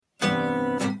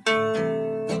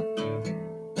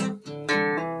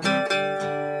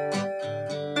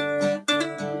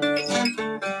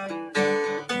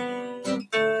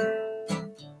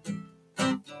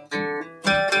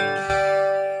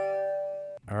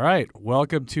right.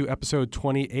 Welcome to episode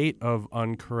 28 of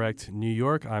Uncorrect New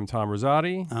York. I'm Tom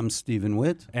Rosati. I'm Stephen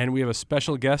Witt. And we have a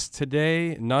special guest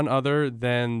today, none other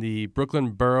than the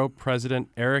Brooklyn Borough President,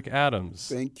 Eric Adams.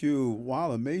 Thank you.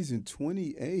 Wow, amazing.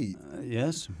 28.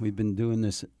 Yes, we've been doing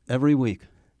this every week.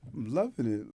 I'm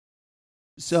loving it.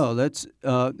 So let's,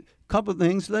 couple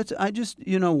things.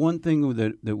 One thing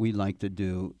that we like to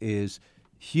do is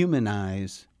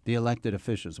humanize the elected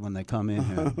officials when they come in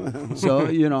here. So,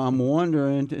 I'm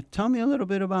wondering, tell me a little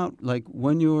bit about, like,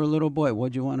 when you were a little boy,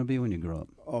 what'd you want to be when you grew up?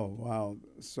 Oh, wow.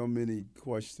 So many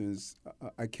questions.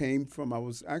 I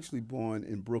was actually born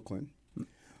in Brooklyn,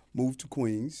 moved to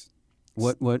Queens.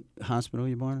 What hospital were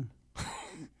you born in?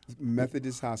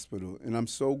 Methodist Hospital. And I'm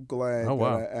so glad that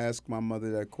I asked my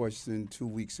mother that question 2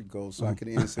 weeks ago so I could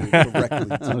answer it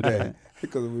correctly today.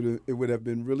 Because it would have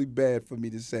been really bad for me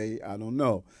to say, I don't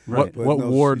know. Right. What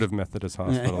ward of Methodist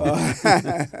Hospital?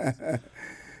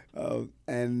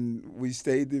 And we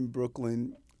stayed in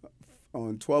Brooklyn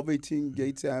on 1218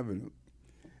 Gates Avenue.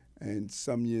 And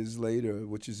some years later,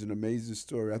 which is an amazing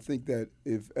story, I think that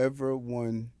if ever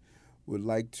one would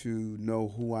like to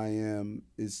know who I am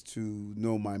is to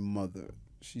know my mother.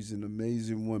 She's an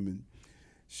amazing woman.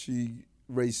 She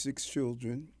raised 6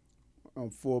 children,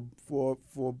 four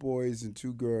boys and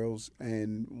 2 girls.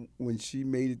 And when she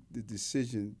made the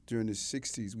decision during the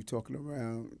 60s, we're talking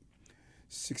around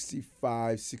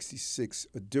 65, 66,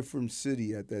 a different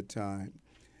city at that time.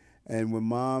 And when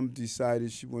Mom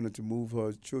decided she wanted to move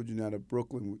her children out of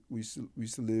Brooklyn, we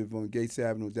used to live on Gates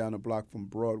Avenue down a block from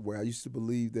Broadway. I used to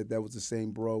believe that was the same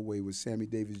Broadway where Sammy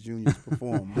Davis Jr.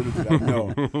 performed. Little did I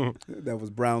know that was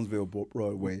Brownsville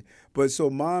Broadway. But so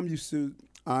Mom used to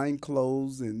iron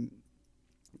clothes and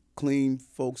clean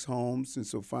folks' homes. And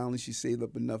so finally she saved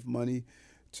up enough money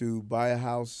to buy a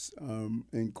house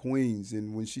in Queens.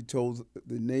 And when she told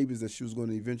the neighbors that she was going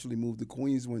to eventually move to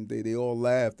Queens one day, they all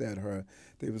laughed at her.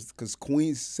 Because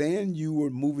Queens, saying you were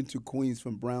moving to Queens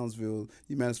from Brownsville,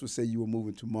 you might as well say you were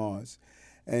moving to Mars.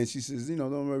 And she says,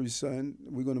 don't worry, son,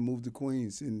 we're going to move to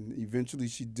Queens. And eventually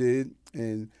she did.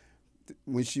 And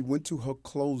when she went to her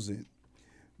closing,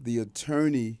 the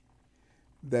attorney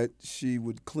that she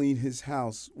would clean his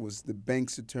house was the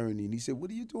bank's attorney. And he said,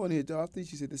 what are you doing here, Dorothy?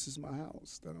 She said, this is my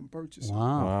house that I'm purchasing.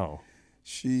 Wow.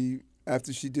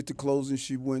 After she did the closing,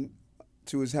 she went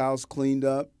to his house, cleaned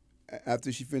up.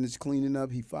 After she finished cleaning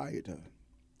up, he fired her.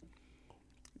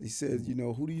 He said,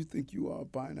 who do you think you are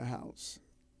buying a house?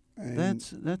 And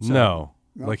That's no.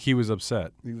 Like he was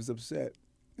upset. He was upset.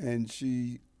 And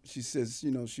she says,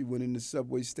 she went in the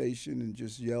subway station and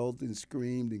just yelled and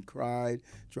screamed and cried,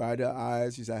 dried her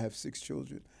eyes. She said, I have 6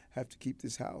 children. I have to keep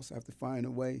this house. I have to find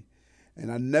a way. And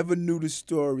I never knew the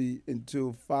story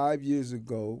until 5 years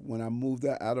ago when I moved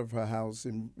her out of her house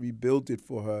and rebuilt it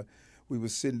for her. We were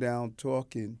sitting down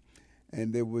talking,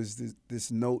 and there was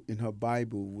this note in her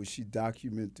Bible where she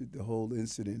documented the whole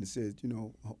incident. It said,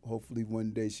 hopefully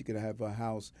one day she could have her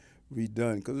house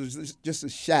redone, because it was just a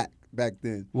shack back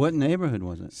then. What neighborhood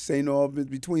was it? St. Albans,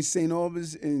 between St.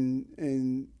 Albans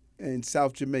and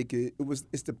South Jamaica.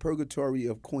 It's the purgatory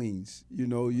of Queens. You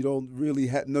don't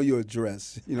really know your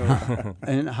address.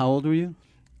 And how old were you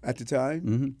at the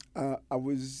time?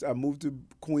 Mm-hmm. I moved to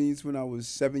Queens when I was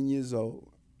 7 years old,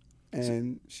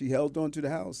 and she held on to the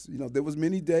house. There was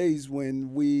many days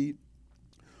when we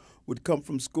would come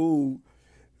from school,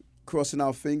 crossing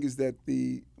our fingers that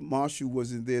the marshal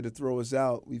wasn't there to throw us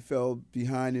out. We fell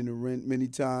behind in the rent many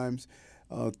times.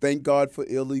 Thank God for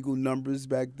illegal numbers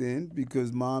back then,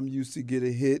 because Mom used to get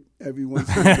a hit every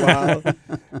once in a while.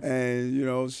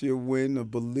 And, she'll win a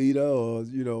bolita, or,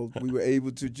 we were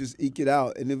able to just eke it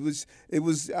out. And it was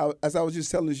as I was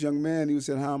just telling this young man, he was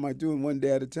saying, how am I doing? One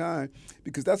day at a time,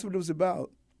 because that's what it was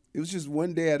about. It was just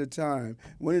one day at a time.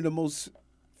 One of the most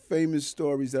famous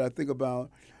stories that I think about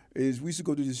is we used to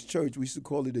go to this church. We used to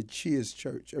call it a Cheers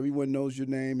Church. Everyone knows your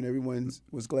name and everyone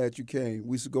was glad you came.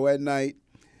 We used to go at night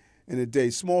and a day,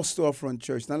 small storefront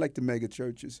church, not like the mega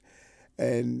churches.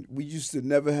 And we used to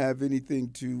never have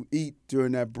anything to eat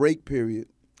during that break period.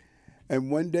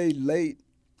 And one day late,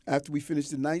 after we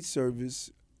finished the night service,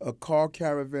 a car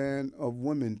caravan of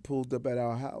women pulled up at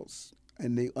our house,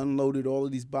 and they unloaded all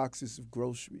of these boxes of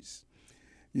groceries.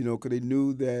 Because they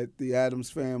knew that the Adams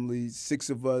family, 6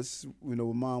 of us, when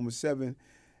Mom was 7.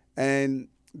 And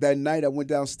that night I went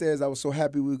downstairs. I was so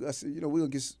happy. I said, we're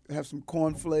going to have some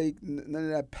cornflake, none of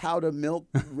that powder milk,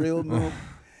 real milk.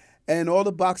 And all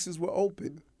the boxes were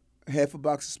open. Half a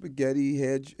box of spaghetti,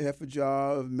 half a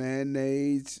jar of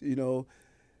mayonnaise. The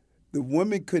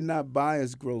women could not buy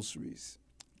us groceries.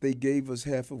 They gave us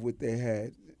half of what they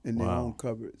had in their own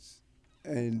cupboards.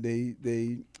 And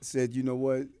they said, you know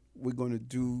what? we're going to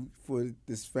do for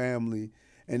this family.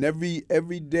 And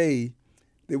every day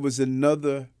there was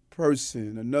another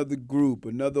person, another group,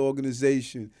 another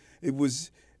organization. It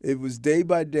was day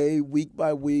by day, week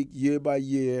by week, year by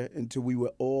year, until we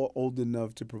were all old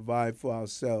enough to provide for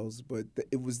ourselves. But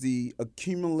it was the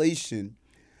accumulation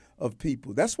of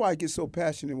people. That's why I get so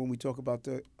passionate when we talk about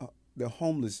the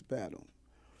homeless battle,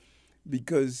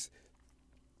 because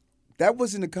that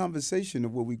wasn't a conversation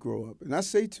of where we grow up. And I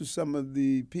say to some of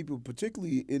the people,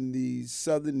 particularly in the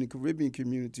Southern and Caribbean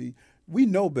community, we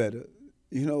know better.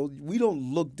 You know, we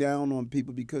don't look down on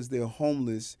people because they're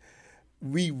homeless.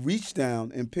 We reach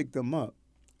down and pick them up.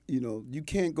 You know, you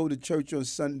can't go to church on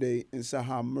Sunday and say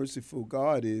how merciful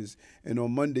God is, and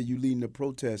on Monday you lead in the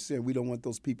protest saying we don't want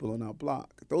those people on our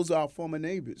block. Those are our former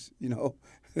neighbors, you know.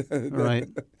 Right.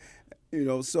 You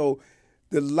know, so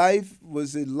the life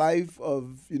was a life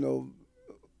of, you know,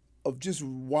 of just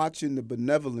watching the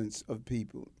benevolence of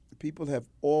people. People have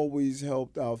always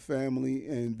helped our family,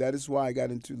 and that is why I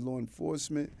got into law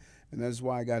enforcement, and that's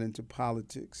why I got into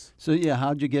politics. So, yeah,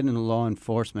 how'd you get into law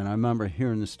enforcement? I remember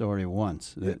hearing the story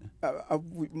once.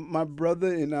 My brother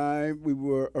and I, we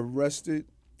were arrested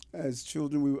as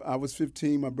children. I was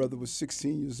 15. My brother was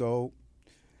 16 years old.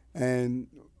 And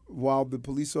while the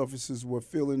police officers were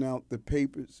filling out the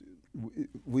papers,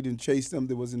 we didn't chase them.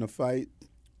 There wasn't a fight.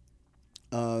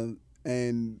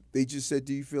 And they just said,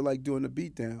 do you feel like doing a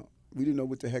beatdown? We didn't know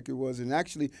what the heck it was. And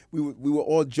actually, we were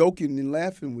all joking and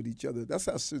laughing with each other. That's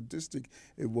how sadistic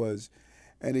it was.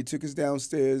 And they took us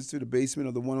downstairs to the basement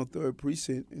of the 103rd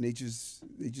Precinct, and they just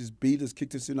beat us,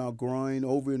 kicked us in our groin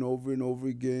over and over and over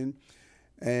again.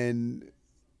 And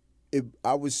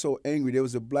I was so angry. There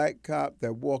was a black cop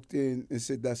that walked in and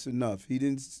said, that's enough. He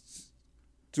didn't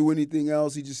do anything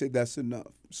else. He just said, that's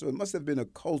enough. So it must have been a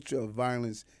culture of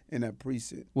violence in that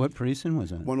precinct. What precinct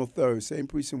was that? 103rd, same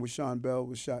precinct where Sean Bell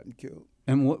was shot and killed.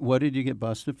 And what did you get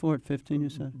busted for at 15, you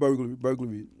said?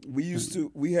 Burglary.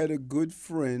 We had a good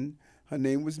friend. Her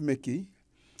name was Mickey.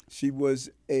 She was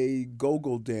a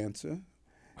go-go dancer.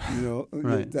 You know,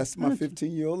 right. That's my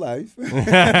 15-year-old life.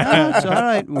 That's all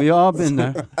right. We all been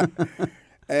there.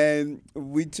 And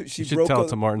she broke tell it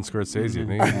to Martin Scorsese. I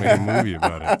think he made a movie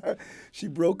about it. She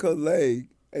broke her leg,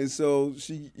 and so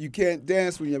you can't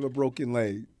dance when you have a broken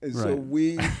leg. And so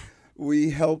we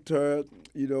helped her,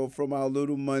 you know, from our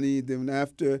little money. Then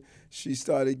after she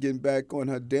started getting back on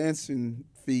her dancing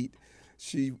feet,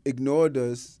 she ignored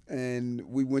us, and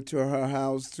we went to her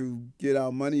house to get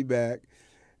our money back,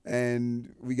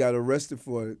 and we got arrested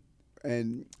for it.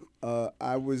 And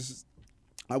I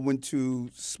went to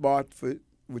Smartfoot,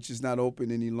 which is not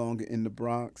open any longer in the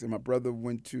Bronx, and my brother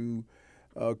went to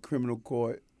criminal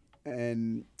court,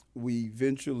 and we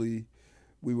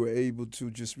were able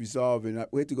to just resolve it.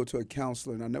 We had to go to a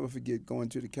counselor, and I'll never forget going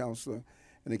to the counselor,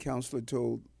 and the counselor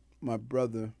told my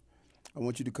brother, I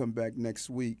want you to come back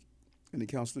next week. And the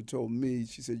counselor told me,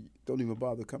 she said, don't even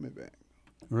bother coming back.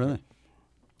 Really?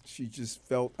 She just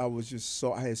felt I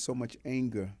had so much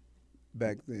anger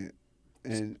back then.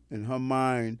 And in her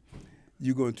mind,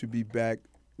 you're going to be back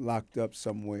locked up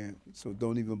somewhere, so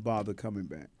don't even bother coming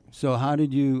back. So how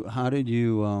did you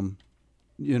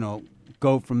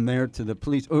go from there to the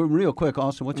police? Oh, real quick,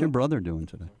 also, what's your brother doing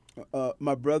today?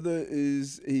 My brother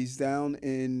he's down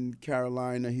in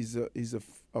Carolina. He's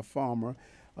a farmer.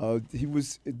 There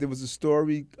was a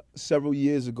story several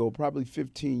years ago, probably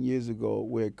 15 years ago,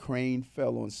 where a crane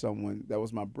fell on someone. That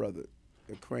was my brother.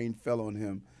 A crane fell on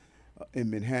him in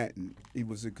Manhattan. He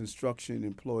was a construction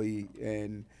employee,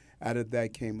 and out of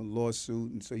that came a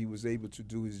lawsuit, and so he was able to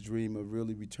do his dream of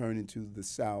really returning to the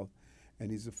South,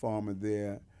 and he's a farmer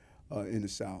there in the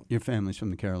South. Your family's from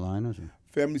the Carolinas?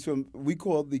 We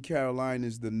call the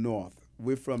Carolinas the North.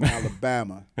 We're from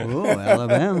Alabama. Oh,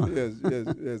 Alabama.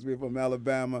 Yes. We're from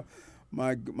Alabama.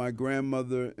 My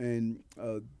grandmother and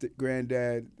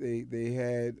granddad, they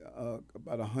had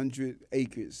about 100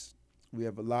 acres. We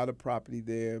have a lot of property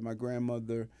there. My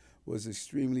grandmother was an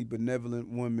extremely benevolent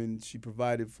woman. She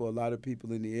provided for a lot of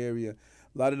people in the area.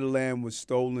 A lot of the land was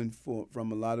stolen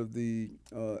from a lot of the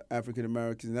African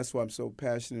Americans, and that's why I'm so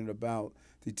passionate about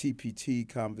the TPT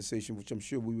conversation, which I'm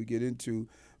sure we would get into.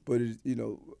 But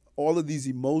all of these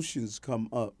emotions come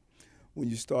up when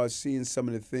you start seeing some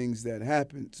of the things that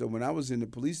happened. So when I was in the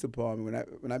police department,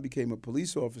 when I became a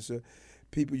police officer,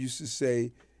 people used to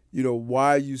say,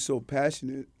 why are you so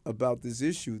passionate about this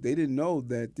issue? They didn't know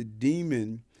that the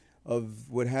demon of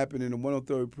what happened in the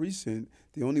 103rd Precinct,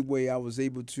 the only way I was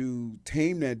able to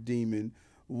tame that demon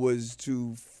was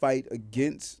to fight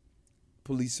against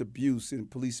police abuse and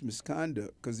police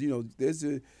misconduct. Because,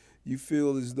 you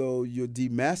feel as though you're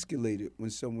demasculated when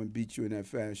someone beats you in that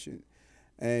fashion.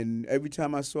 And every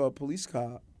time I saw a police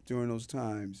cop during those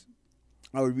times,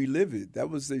 I would relive it. That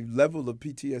was a level of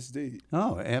PTSD.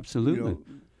 Oh, absolutely.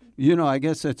 You know, I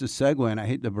guess that's a segue, and I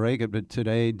hate to break it, but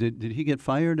today, did he get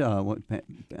fired?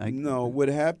 no, what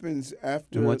happens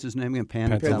after... And what's his name again?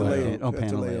 Pantaleo. Oh, Pantaleo.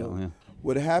 Pantaleo, yeah.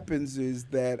 What happens is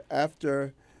that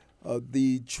after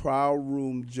the trial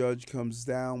room judge comes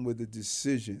down with a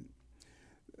decision,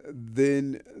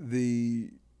 then the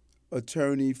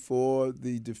attorney for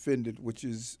the defendant, which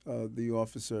is the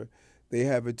officer, they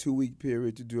have a 2-week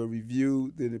period to do a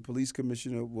review. Then the police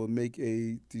commissioner will make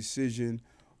a decision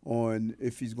on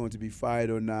if he's going to be fired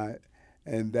or not,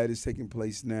 and that is taking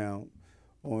place now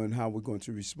on how we're going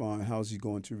to respond. How's he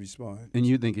going to respond? And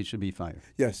you think he should be fired?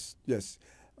 Yes.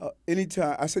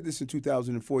 Anytime, I said this in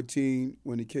 2014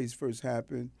 when the case first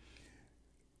happened,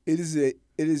 it is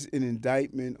an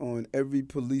indictment on every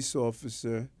police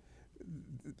officer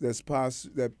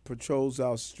that patrols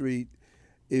our street.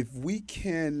 If we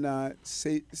cannot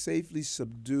safely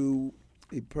subdue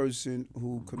a person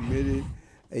who committed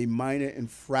a minor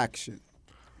infraction,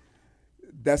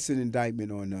 that's an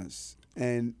indictment on us.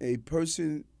 And a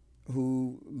person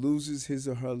who loses his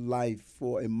or her life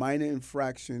for a minor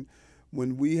infraction,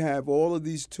 when we have all of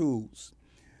these tools,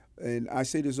 and I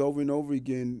say this over and over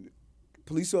again,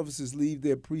 police officers leave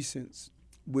their precincts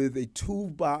with a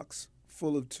toolbox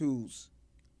full of tools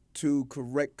to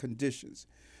correct conditions.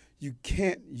 You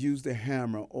can't use the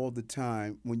hammer all the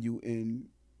time when you're in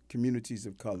communities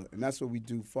of color, and that's what we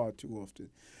do far too often.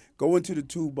 Go into the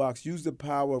toolbox, use the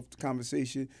power of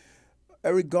conversation.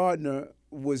 Eric Gardner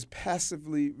was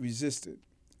passively resistant.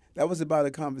 That was about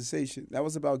a conversation. That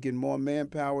was about getting more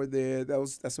manpower there.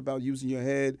 That's about using your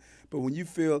head. But when you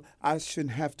feel, I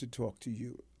shouldn't have to talk to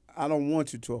you, I don't want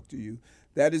to talk to you,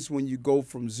 that is when you go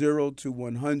from 0 to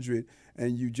 100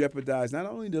 and you jeopardize not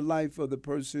only the life of the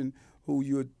person who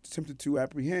you're attempted to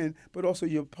apprehend, but also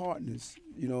your partners,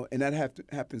 and that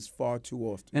happens far too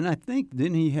often. And I think,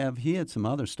 didn't he had some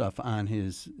other stuff on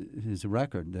his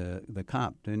record, the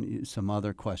cop, some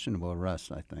other questionable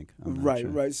arrests, I think.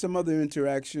 Right. Some other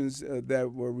interactions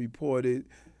that were reported,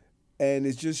 and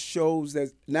it just shows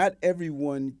that not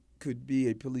everyone could be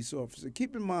a police officer.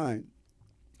 Keep in mind,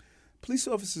 police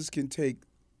officers can take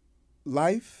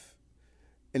life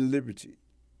and liberty.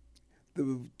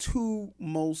 The two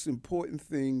most important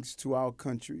things to our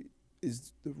country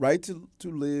is the right to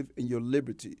live and your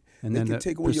liberty. And they then can the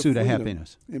take away pursuit your of freedom.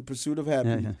 happiness. In pursuit of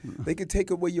happiness. Yeah. They can take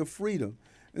away your freedom.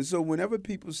 And so whenever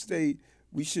people state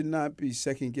we should not be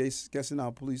second-guessing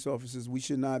our police officers, we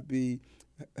should not be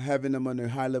having them under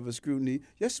high-level scrutiny,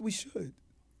 yes, we should.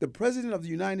 The President of the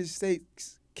United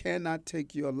States cannot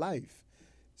take your life.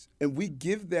 And we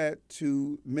give that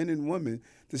to men and women.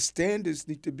 The standards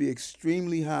need to be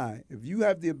extremely high. If you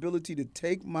have the ability to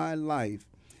take my life,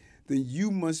 then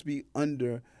you must be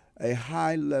under a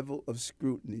high level of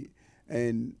scrutiny.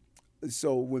 And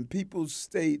so when people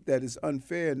state that it's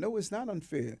unfair, no, it's not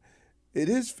unfair. It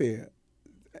is fair.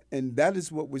 And that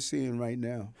is what we're seeing right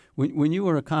now. When you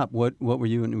were a cop, what were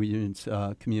you in? Were you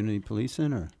in community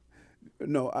policing or?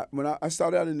 No, when I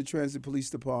started out in the Transit Police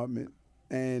Department,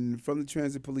 and from the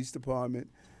Transit Police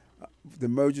Department, the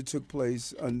merger took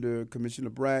place under Commissioner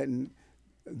Bratton.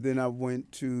 Then I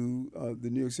went to the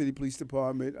New York City Police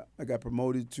Department. I got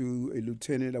promoted to a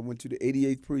lieutenant. I went to the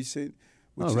 88th Precinct,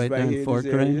 which is right right there here in Fort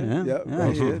in this area. Greene. Yeah.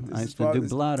 Right here. I used to do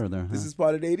blotter there. This is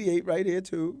part of the 88 right here,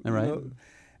 too. All right.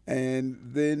 And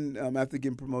then after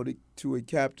getting promoted to a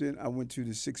captain, I went to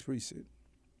the 6th Precinct.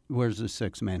 Where's the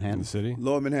 6th, Manhattan? In the city?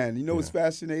 Lower Manhattan. You know what's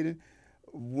fascinating?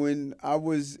 When I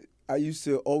used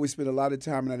to always spend a lot of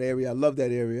time in that area. I loved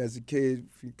that area. As a kid,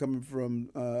 coming from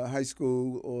high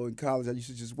school or in college, I used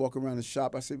to just walk around and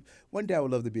shop. I said, one day I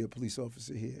would love to be a police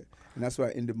officer here. And that's where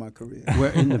I ended my career.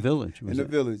 Where in the village? In the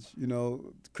village.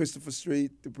 Christopher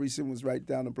Street. The precinct was right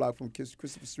down the block from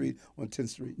Christopher Street on 10th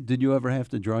Street. Did you ever have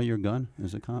to draw your gun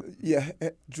as a cop? Yeah,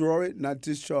 draw it, not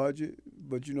discharge it.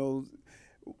 But,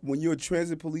 when you're a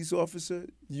transit police officer,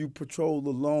 you patrolled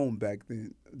alone back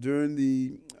then. During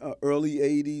the early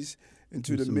 80s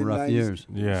into the mid-90s. Rough years.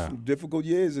 Yeah. Some difficult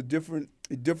years, a different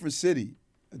city.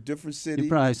 You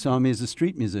probably saw me as a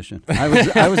street musician. I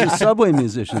was a subway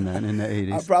musician then in the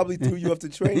 80s. I probably threw you up the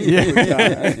train.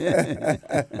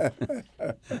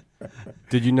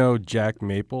 Did you know Jack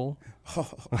Maple?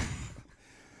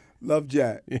 Love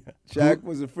Jack. Yeah. Jack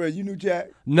was a friend. You knew Jack?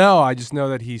 No, I just know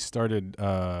that he started,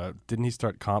 didn't he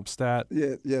start CompStat?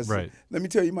 Yeah, yes. Right. Let me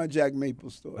tell you my Jack Maple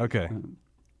story. Okay.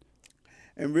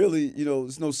 And really,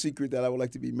 it's no secret that I would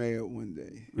like to be mayor one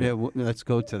day. Yeah, let's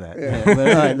go to that. Yeah. But,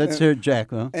 all right, let's hear Jack.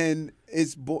 Huh? And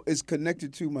it's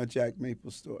connected to my Jack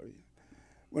Maple story.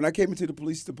 When I came into the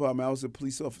police department, I was a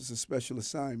police officer special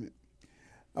assignment.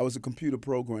 I was a computer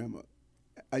programmer.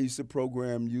 I used to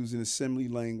program using assembly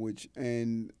language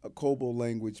and a COBOL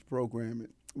language programming.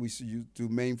 We used to do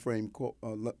mainframe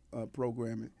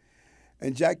programming.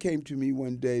 And Jack came to me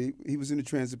one day. He was in the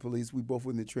transit police. We both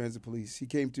were in the transit police. He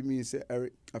came to me and said,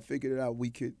 "Eric, I figured it out. We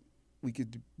could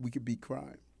beat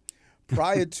crime."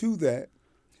 Prior to that,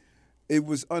 it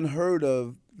was unheard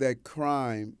of that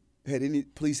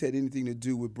police had anything to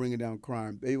do with bringing down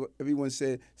crime. Everyone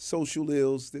said social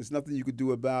ills. There's nothing you could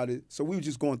do about it. So we were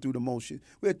just going through the motion.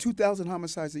 We had 2,000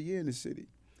 homicides a year in the city.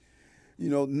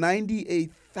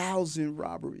 98,000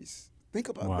 robberies. Think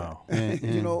about that.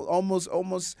 Yeah.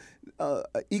 Almost an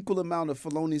equal amount of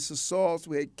felonious assaults.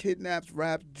 We had kidnaps,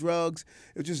 raps, drugs.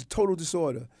 It was just total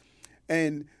disorder.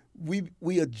 And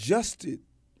we adjusted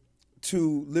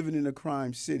to living in a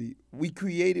crime city. We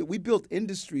built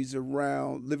industries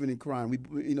around living in crime.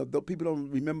 People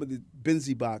don't remember the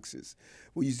Benzie boxes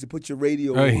where you used to put your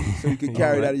radio in so you could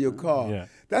carry it out of your car. Yeah.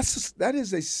 That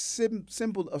is a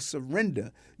symbol of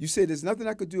surrender. You say, there's nothing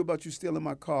I could do about you stealing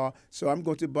my car, so I'm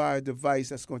going to buy a device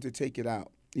that's going to take it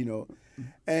out.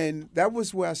 And that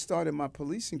was where I started my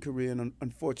policing career,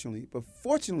 unfortunately. But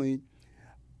fortunately,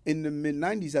 in the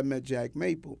mid-'90s, I met Jack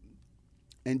Maple.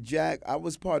 And Jack, I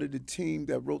was part of the team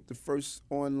that wrote the first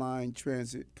online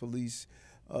transit police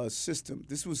system.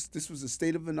 This was a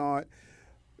state-of-the-art,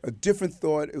 a different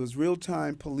thought. It was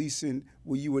real-time policing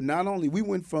where you were we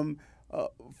went from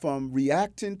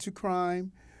reacting to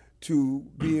crime to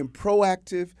being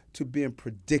proactive to being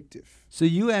predictive. So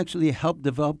you actually helped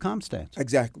develop CompStats.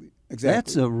 Exactly.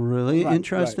 That's a really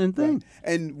interesting thing. Right.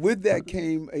 And with that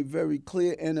came a very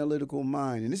clear analytical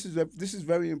mind. And this is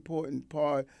very important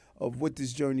part of what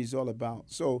this journey is all about.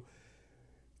 So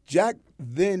Jack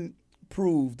then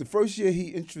proved, the first year he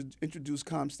introduced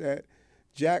CompStat,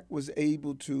 Jack was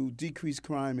able to decrease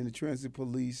crime in the transit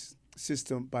police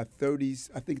system by 36,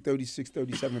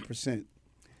 37%.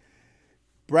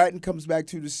 Bratton comes back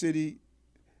to the city.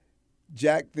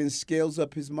 Jack then scales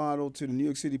up his model to the New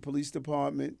York City Police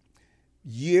Department.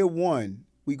 Year one,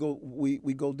 we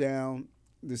go down,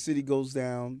 the city goes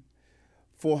down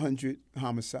 400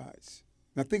 homicides.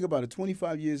 Now think about it,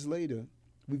 25 years later,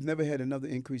 we've never had another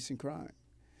increase in crime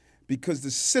because the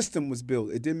system was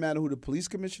built. It didn't matter who the police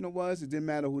commissioner was. It didn't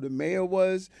matter who the mayor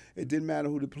was. It didn't matter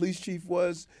who the police chief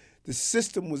was. The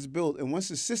system was built, and once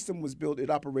the system was built, it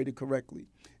operated correctly.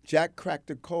 Jack cracked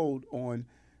the code on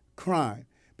crime,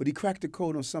 but he cracked the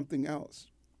code on something else.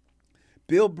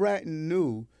 Bill Bratton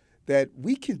knew that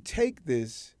we can take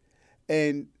this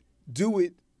and do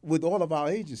it with all of our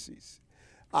agencies.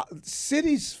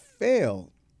 Cities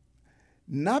fail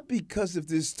not because of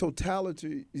this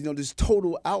totality, this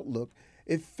total outlook.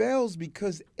 It fails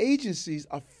because agencies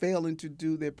are failing to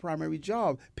do their primary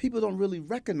job. People don't really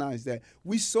recognize that.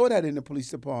 We saw that in the police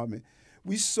department.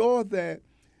 We saw that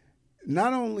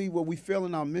not only were we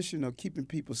failing our mission of keeping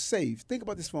people safe, think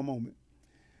about this for a moment.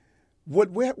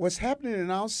 What's happening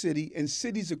in our city and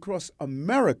cities across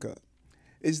America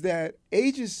is that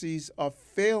agencies are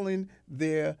failing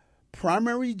their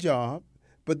primary job,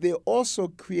 but they're also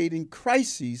creating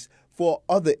crises for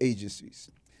other agencies.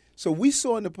 So we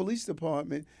saw in the police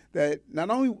department that not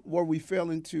only were we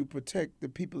failing to protect the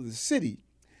people of the city,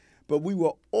 but we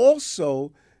were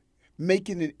also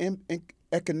making an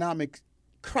economic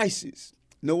crisis.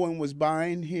 No one was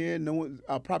buying here.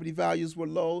 Our property values were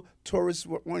low. Tourists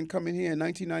weren't coming here. In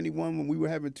 1991, when we were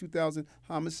having 2,000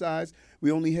 homicides,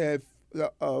 we only had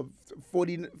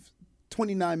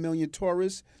 29 million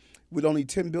tourists with only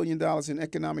 $10 billion in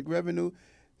economic revenue.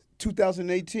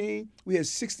 2018, we had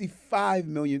 65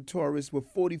 million tourists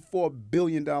with $44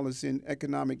 billion in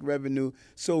economic revenue.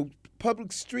 So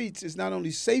public streets is not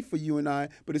only safe for you and I,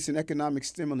 but it's an economic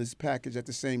stimulus package at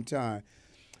the same time.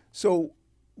 So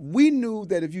we knew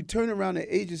that if you turn around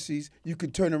the agencies, you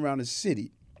could turn around a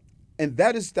city. And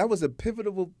that was a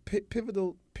pivotal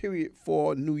period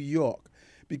for New York.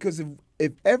 Because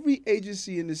if every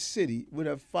agency in the city would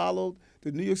have followed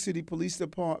the New York City Police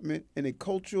Department in a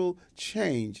cultural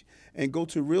change and go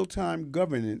to real-time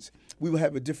governance, we will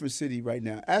have a different city right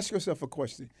now. Ask yourself a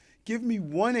question. Give me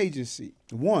one agency,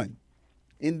 one,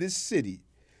 in this city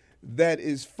that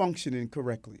is functioning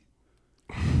correctly.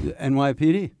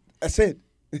 NYPD. That's it.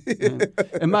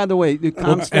 And by the way, the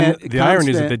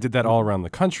irony is that they did that all around the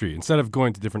country. Instead of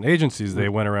going to different agencies, they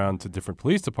went around to different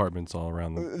police departments all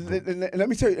around And let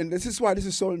me tell you, and this is why this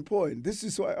is so important. This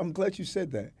is why I'm glad you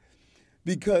said that.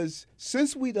 Because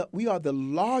since we are the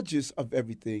largest of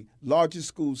everything, largest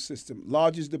school system,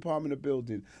 largest Department of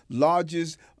Building,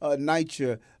 largest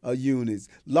NYCHA units,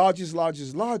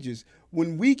 largest,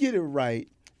 when we get it right,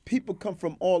 people come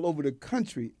from all over the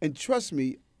country. And trust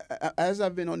me, as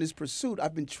I've been on this pursuit,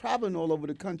 I've been traveling all over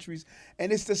the countries,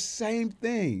 and it's the same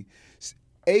thing.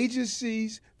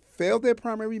 Agencies fail their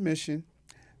primary mission,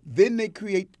 then they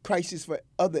create crises for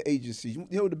other agencies. You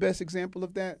know the best example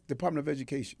of that? Department of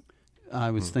Education.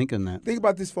 I was thinking that. Think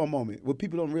about this for a moment, what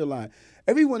people don't realize.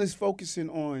 Everyone is focusing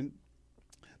on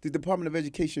the Department of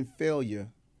Education failure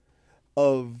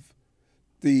of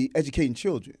the educating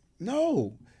children.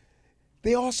 No.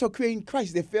 They also creating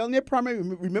crisis. They're failing their primary.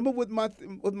 Remember what my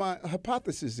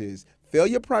hypothesis is: fail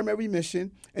your primary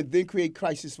mission and then create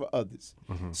crisis for others.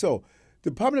 Mm-hmm. So,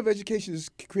 the Department of Education is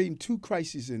creating two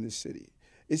crises in this city.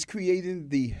 It's creating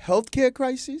the healthcare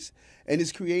crisis and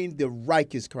it's creating the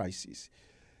Rikers crisis.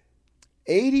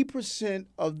 80%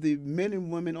 of the men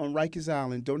and women on Rikers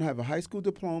Island don't have a high school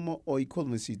diploma or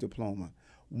equivalency diploma.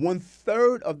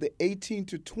 1/3 of the 18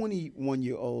 to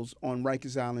 21-year-olds on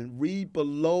Rikers Island read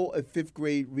below a 5th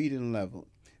grade reading level.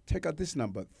 Check out this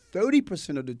number.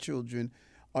 30% of the children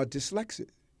are dyslexic.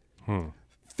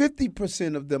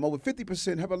 50% of them, over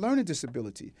 50%, have a learning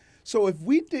disability. So if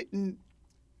we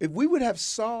would have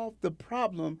solved the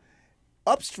problem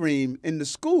upstream in the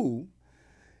school,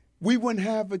 we wouldn't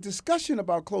have a discussion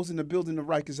about closing the building of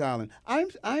Rikers Island. I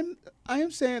am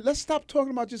saying let's stop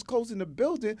talking about just closing the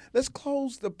building. Let's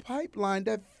close the pipeline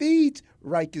that feeds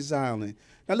Rikers Island.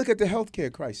 Now look at the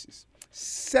healthcare crisis.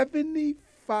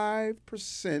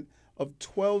 75% of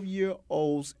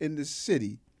 12-year-olds in the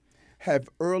city have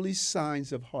early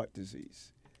signs of heart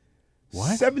disease.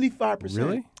 What? 75%.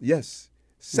 Really? Yes.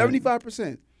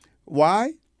 75%.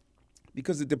 Why?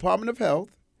 Because the Department of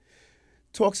Health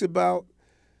talks about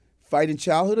fighting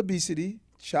childhood obesity,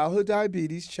 childhood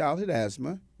diabetes, childhood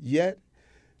asthma, yet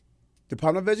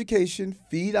Department of Education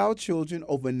feed our children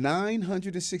over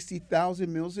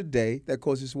 960,000 meals a day. That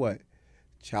causes what?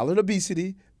 Childhood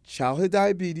obesity, childhood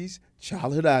diabetes,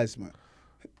 childhood asthma.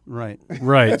 Right.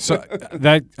 Right. So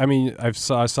I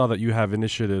saw that you have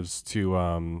initiatives to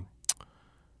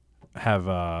have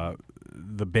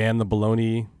the Ban the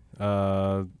Bologna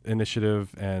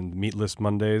initiative and Meatless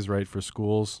Mondays, right, for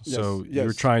schools. Yes, so yes.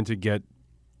 you're trying to get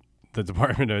the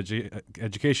Department of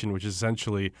Education, which is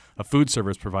essentially a food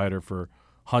service provider for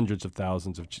hundreds of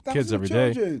thousands of kids every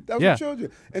day. That was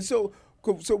children. And so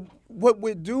what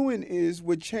we're doing is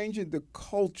we're changing the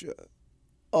culture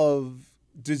of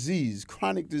disease,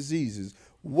 chronic diseases.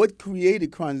 What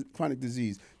created chronic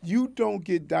disease? You don't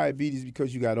get diabetes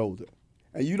because you got older,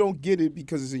 and you don't get it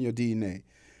because it's in your DNA.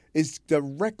 It's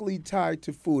directly tied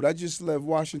to food. I just left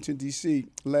Washington, D.C.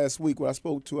 last week where I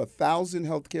spoke to 1,000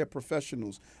 healthcare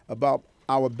professionals about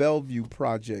our Bellevue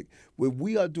project, where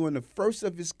we are doing the first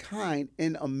of its kind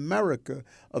in America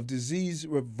of disease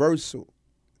reversal.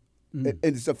 And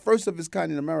it's the first of its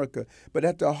kind in America. But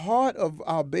at the heart of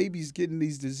our babies getting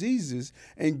these diseases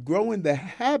and growing the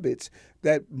habits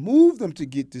that move them to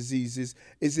get diseases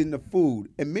is in the food.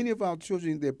 And many of our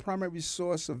children, their primary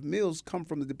source of meals come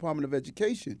from the Department of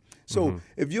Education. So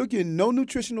if you're getting no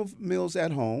nutritional meals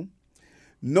at home,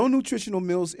 no nutritional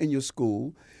meals in your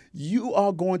school, you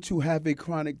are going to have a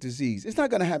chronic disease. It's not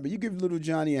going to happen. You give little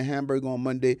Johnny a hamburger on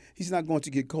Monday, he's not going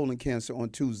to get colon cancer on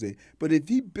Tuesday. But if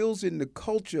he builds in the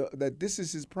culture that this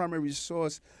is his primary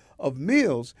source of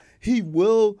meals, he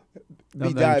will be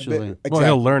diabetic. Exactly. Well,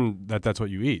 he'll learn that that's what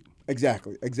you eat.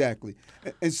 Exactly.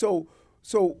 And so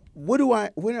what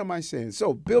am I saying?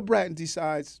 So Bill Bratton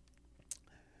decides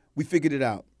we figured it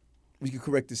out. We could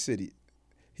correct the city.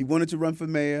 He wanted to run for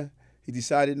mayor. He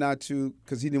decided not to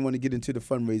because he didn't want to get into the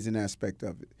fundraising aspect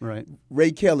of it. Right.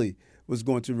 Ray Kelly was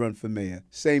going to run for mayor.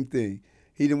 Same thing.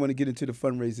 He didn't want to get into the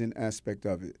fundraising aspect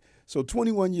of it. So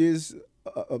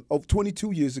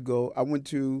 22 years ago, I went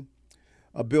to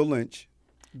Bill Lynch,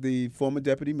 the former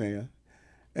deputy mayor,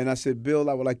 and I said, Bill,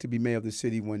 I would like to be mayor of the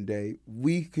city one day.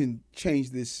 We can change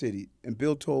this city. And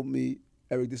Bill told me,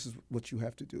 Eric, this is what you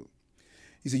have to do.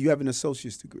 He said, you have an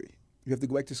associate's degree. You have to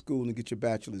go back to school and get your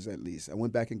bachelor's at least. I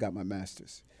went back and got my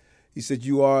master's. He said,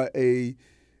 you are a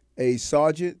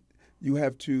sergeant. You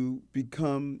have to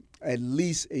become at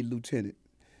least a lieutenant.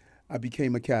 I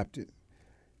became a captain.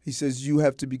 He says, you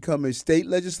have to become a state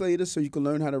legislator so you can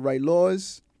learn how to write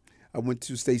laws. I went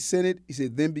to state senate. He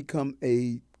said, then become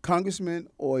a congressman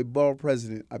or a borough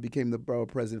president. I became the borough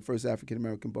president, first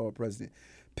African-American borough president.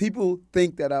 People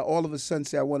think that I all of a sudden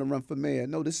say I want to run for mayor.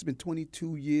 No, this has been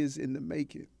 22 years in the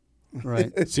making.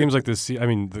 Right. It seems like the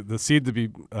seed to be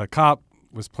a cop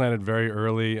was planted very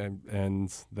early, and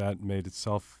that made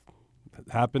itself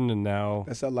happen. And now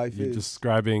that's how life you're is.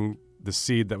 Describing the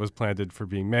seed that was planted for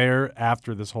being mayor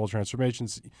after this whole transformation,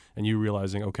 and you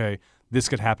realizing, okay, this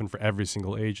could happen for every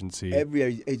single agency.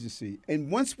 Every agency.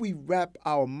 And once we wrap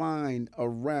our mind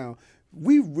around,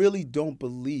 we really don't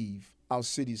believe our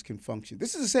cities can function.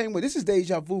 This is the same way. This is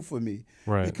deja vu for me.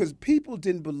 Right. Because people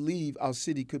didn't believe our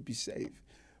city could be safe.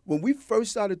 When we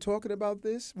first started talking about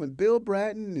this, when Bill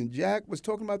Bratton and Jack was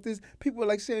talking about this, people were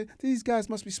like saying, these guys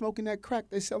must be smoking that crack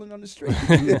they're selling on the street.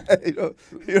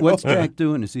 What's Jack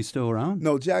doing? Is he still around?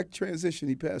 No, Jack transitioned.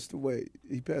 He passed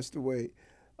away.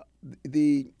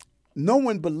 No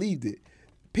one believed it.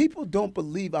 People don't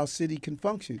believe our city can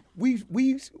function. We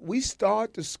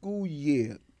start the school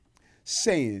year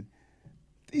saying,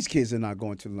 these kids are not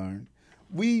going to learn.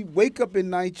 We wake up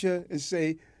in NYCHA and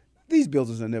say, these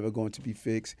buildings are never going to be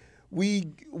fixed.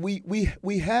 We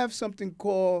have something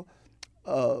called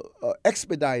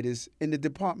expediters in the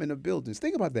Department of Buildings.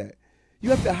 Think about that. You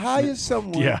have to hire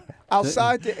someone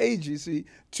outside the agency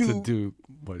to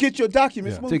get your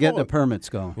documents moved to get forward. the permits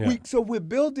going. Yeah. So we're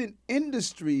building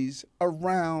industries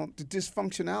around the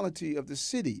dysfunctionality of the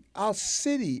city. Our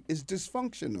city is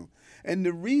dysfunctional. And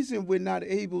the reason we're not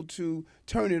able to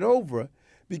turn it over,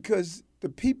 because the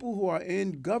people who are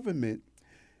in government,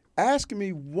 ask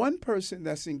me one person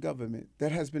that's in government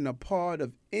that has been a part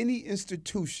of any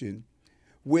institution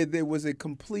where there was a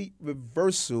complete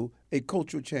reversal, a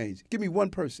cultural change. Give me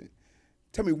one person.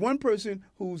 Tell me one person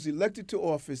who's elected to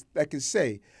office that can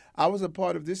say, I was a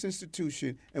part of this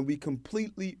institution and we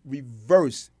completely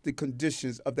reversed the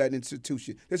conditions of that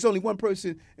institution. There's only one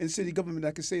person in city government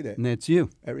that can say that. And that's you.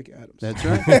 Eric Adams. That's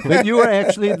right. But you were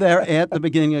actually there at the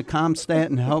beginning of CompStat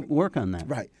and helped work on that.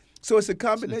 Right. So it's a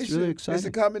combination. It's really exciting. It's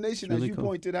a combination, It's really as you cool.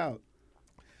 pointed out.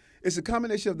 It's a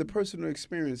combination of the personal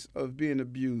experience of being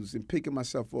abused and picking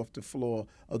myself off the floor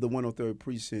of the 103rd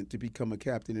Precinct to become a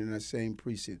captain in that same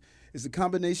precinct. It's a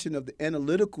combination of the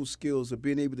analytical skills of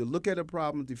being able to look at a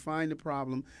problem, define the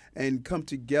problem, and come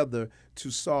together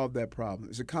to solve that problem.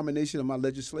 It's a combination of my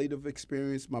legislative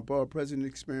experience, my borough president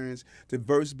experience,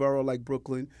 diverse borough like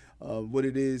Brooklyn, what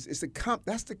it is.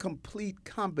 That's the complete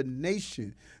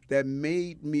combination that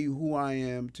made me who I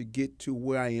am to get to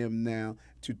where I am now,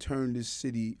 to turn this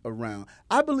city around.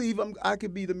 I believe I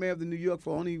could be the mayor of the New York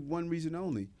for only one reason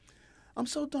only. I'm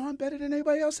so darn better than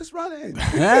anybody else that's running.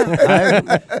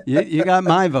 You got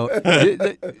my vote.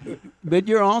 But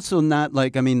you're also not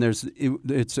like, I mean,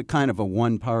 it's a kind of a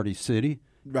one-party city.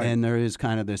 Right. And there is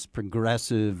kind of this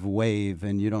progressive wave,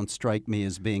 and you don't strike me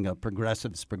as being a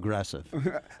progressive's progressive.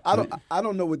 I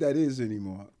don't know what that is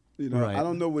anymore. Right. I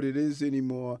don't know what it is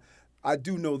anymore. I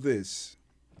do know this.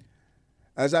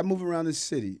 As I move around the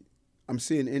city, I'm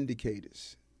seeing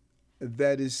indicators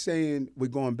that is saying we're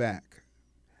going back.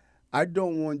 I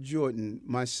don't want Jordan,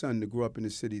 my son, to grow up in the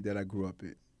city that I grew up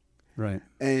in. Right.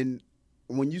 And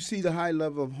when you see the high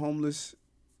level of homeless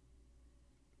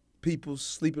people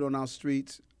sleeping on our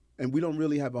streets, and we don't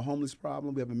really have a homeless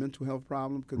problem, we have a mental health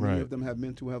problem because many of them have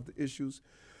mental health issues.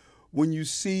 When you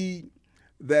see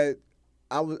that,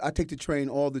 I take the train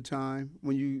all the time.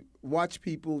 When you watch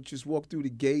people just walk through the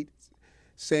gate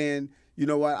saying, you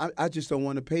know what, I just don't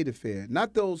want to pay the fare.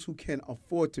 Not those who can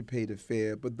afford to pay the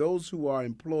fare, but those who are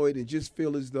employed and just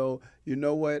feel as though, you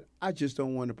know what, I just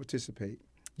don't want to participate.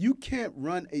 You can't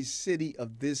run a city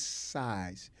of this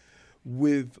size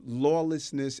with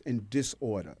lawlessness and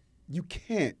disorder. You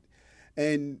can't.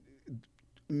 And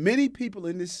many people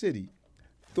in this city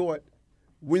thought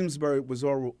Williamsburg was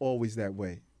always that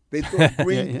way. They thought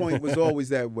Greenpoint was always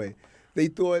that way. They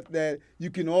thought that you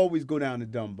can always go down to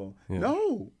Dumbo. Yeah.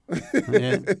 No.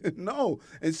 No.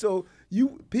 And so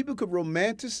people could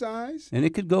romanticize. And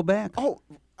it could go back. Oh,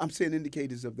 I'm seeing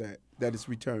indicators of that it's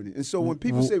returning. And so when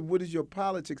people say, what is your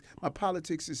politics? My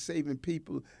politics is saving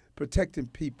people, protecting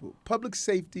people. Public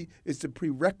safety is the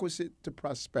prerequisite to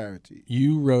prosperity.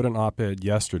 You wrote an op-ed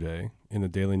yesterday in the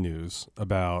Daily News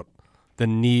about the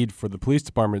need for the police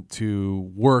department to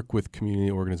work with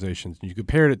community organizations. You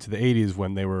compared it to the 80s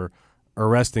when they were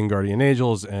arresting guardian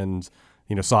angels and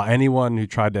saw anyone who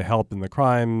tried to help in the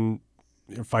crime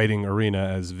fighting arena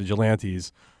as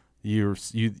vigilantes. You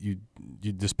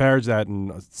disparage that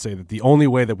and say that the only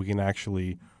way that we can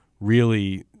actually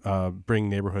really bring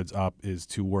neighborhoods up is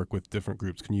to work with different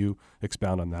groups. Can you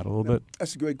expound on that a little bit?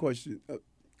 That's a great question.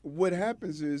 What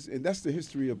happens is, and that's the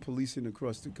history of policing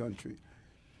across the country,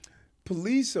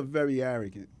 police are very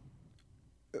arrogant.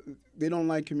 They don't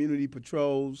like community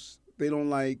patrols. They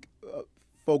don't like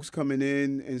folks coming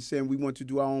in and saying we want to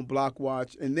do our own block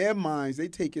watch. In their minds, they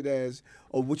take it as,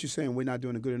 oh, what you're saying, we're not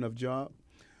doing a good enough job.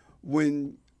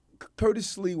 When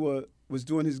Curtis Sliwa was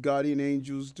doing his guardian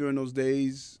angels during those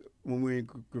days when we were in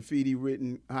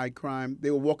graffiti-ridden high crime,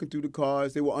 they were walking through the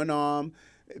cars. They were unarmed.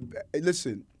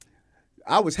 Listen,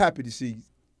 I was happy to see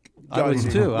I was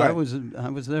too. Right. I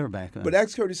was there back then. But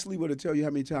ask Curtis Sliwa to tell you how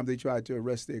many times they tried to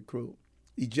arrest their crew,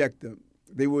 eject them.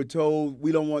 They were told,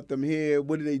 we don't want them here.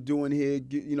 What are they doing here?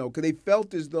 Because they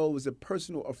felt as though it was a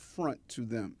personal affront to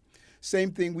them.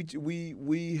 Same thing,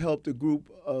 we helped a group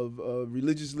of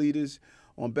religious leaders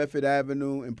on Bedford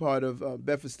Avenue and part of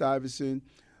Bedford-Stuyvesant,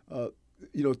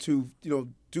 to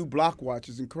do block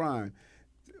watches and crime.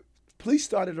 Police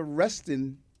started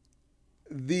arresting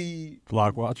the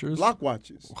Block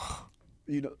watchers.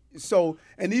 So,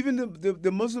 and even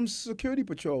the Muslim Security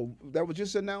Patrol that was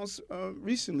just announced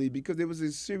recently, because there was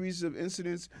a series of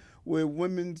incidents where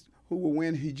women who were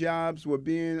wearing hijabs were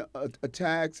being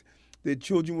attacked. Their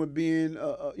children were being,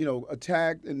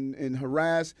 attacked and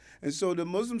harassed. And so the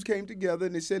Muslims came together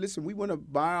and they said, listen, we want to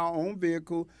buy our own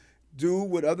vehicle, do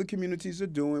what other communities are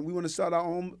doing. We want to start our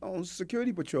own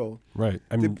security patrol. Right.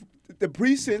 I mean, the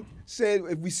precinct said,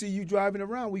 if we see you driving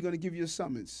around, we're going to give you a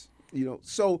summons.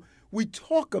 So we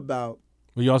talk about.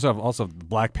 well, you also have the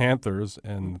Black Panthers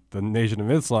and the Nation of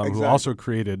Islam, Exactly. who also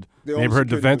created Their own neighborhood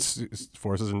security defense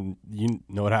forces, and you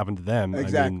know what happened to them.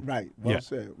 Exactly. I mean, Right.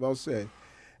 yeah. Well said.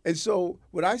 And so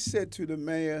what I said to the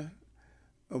mayor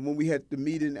when we had the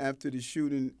meeting after the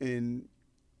shooting in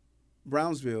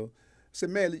Brownsville, I said,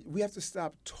 Mayor, we have to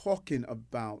stop talking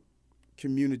about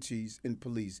communities and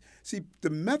police. See, the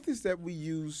methods that we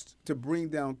used to bring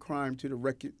down crime to the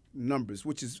record numbers,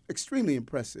 which is extremely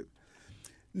impressive,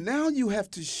 now you have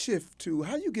to shift to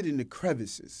how you get in the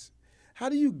crevices. How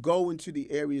do you go into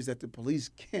the areas that the police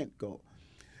can't go?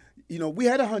 We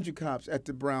had 100 cops at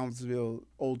the Brownsville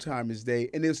Old Timers Day,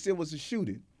 and there still was a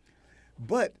shooting.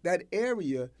 But that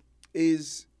area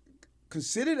is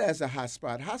considered as a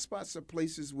hotspot. Hotspots are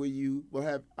places where you will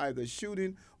have either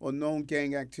shooting or known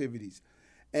gang activities.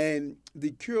 And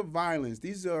the Cure Violence,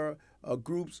 these are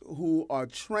groups who are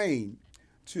trained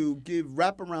to give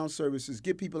wraparound services,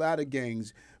 get people out of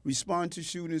gangs, respond to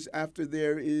shootings after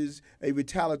there is a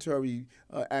retaliatory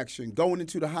action, going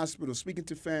into the hospital, speaking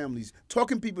to families,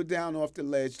 talking people down off the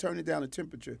ledge, turning down the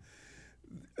temperature.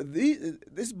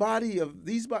 This body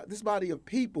of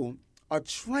people are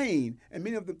trained, and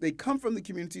many of them, they come from the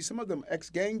community. Some of them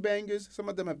ex-gangbangers. Some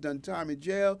of them have done time in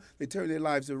jail. They turn their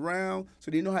lives around,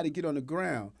 so they know how to get on the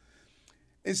ground.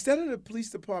 Instead of the police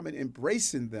department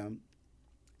embracing them,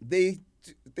 they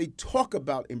talk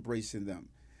about embracing them.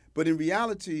 But in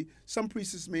reality, some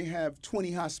precincts may have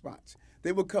 20 hotspots.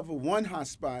 They will cover one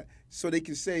hotspot so they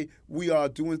can say, we are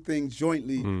doing things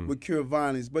jointly with Cure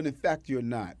Violence, but in fact, you're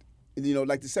not. And,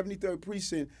 like the 73rd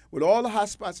Precinct, with all the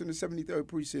hotspots in the 73rd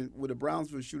Precinct where the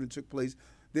Brownsville shooting took place,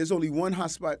 there's only one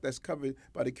hotspot that's covered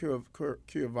by the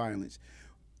Cure Violence.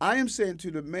 I am saying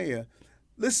to the mayor,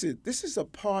 listen, this is a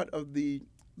part of the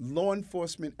law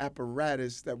enforcement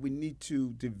apparatus that we need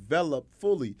to develop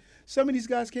fully. Some of these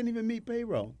guys can't even meet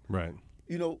payroll. Right.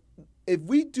 If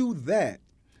we do that,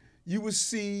 you will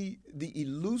see the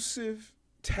elusive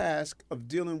task of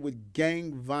dealing with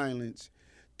gang violence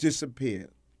disappear.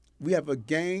 We have a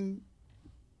gang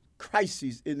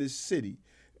crisis in this city,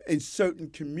 in certain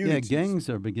communities. Yeah, gangs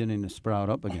are beginning to sprout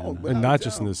up again. Oh, And not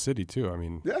just in the city, too. I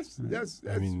mean, Yes.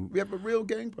 I mean, we have a real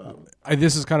gang problem.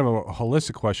 this is kind of a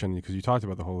holistic question, because you talked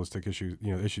about the holistic issue,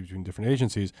 issues between different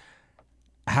agencies.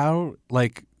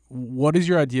 What is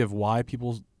your idea of why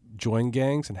people join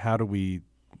gangs, and how do we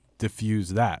diffuse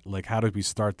that? How do we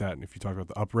start that? And if you talk about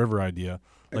the upriver idea,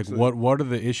 Excellent. what are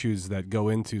the issues that go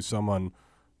into someone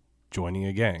joining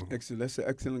a gang? Excellent. That's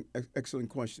an excellent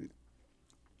question.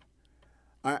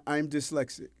 I'm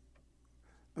dyslexic.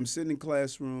 I'm sitting in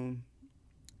classroom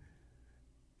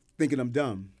thinking I'm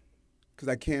dumb because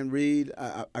I can't read.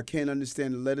 I can't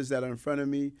understand the letters that are in front of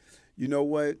me. You know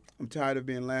what? I'm tired of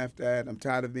being laughed at. I'm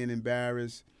tired of being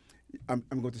embarrassed. I'm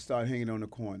going to start hanging on the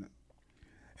corner.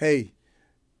 Hey,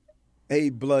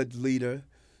 blood leader,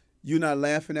 you're not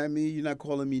laughing at me. You're not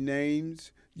calling me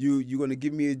names. You're going to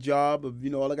give me a job of,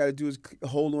 all I got to do is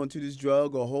hold on to this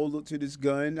drug or hold on to this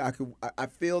gun. I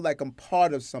feel like I'm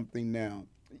part of something now.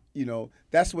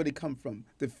 That's where they come from.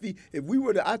 If we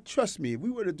were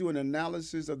to do an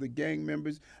analysis of the gang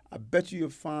members, I bet you'll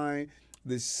find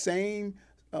the same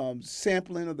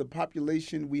sampling of the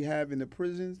population we have in the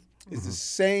prisons. It's the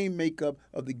same makeup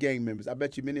of the gang members. I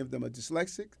bet you many of them are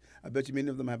dyslexic. I bet you many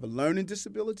of them have a learning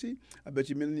disability. I bet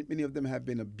you many of them have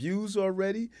been abused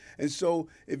already. And so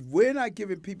if we're not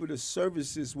giving people the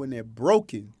services when they're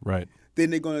broken, Right.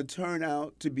 then they're going to turn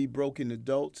out to be broken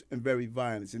adults and very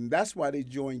violent. And that's why they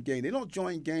join gangs. They don't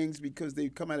join gangs because they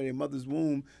come out of their mother's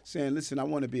womb saying, listen, I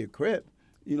want to be a Crip.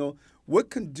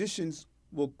 What conditions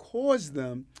will cause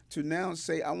them to now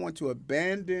say, I want to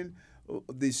abandon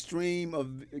the stream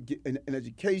of an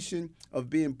education, of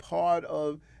being part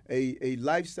of a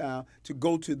lifestyle to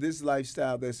go to this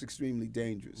lifestyle that's extremely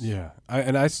dangerous. Yeah,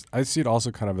 I see it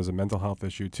also kind of as a mental health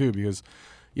issue too, because,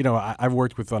 I've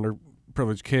worked with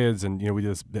underprivileged kids, and we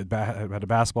had a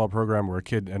basketball program where a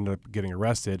kid ended up getting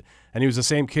arrested, and he was the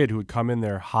same kid who would come in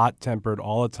there hot-tempered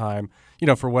all the time,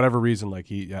 for whatever reason, like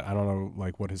he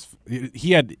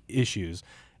had issues,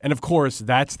 and of course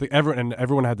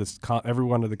everyone had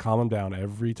to calm him down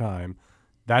every time.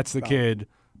 That's the kid.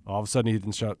 All of a sudden, he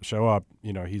didn't show up.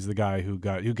 He's the guy who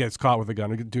gets caught with a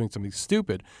gun doing something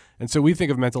stupid. And so we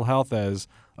think of mental health as,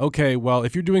 okay, well,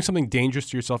 if you're doing something dangerous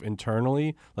to yourself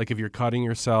internally, like if you're cutting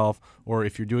yourself or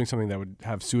if you're doing something that would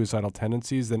have suicidal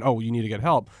tendencies, then you need to get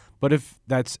help. But if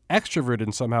that's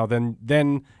extroverted somehow, then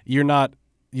you don't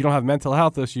have mental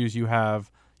health issues. You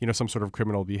have some sort of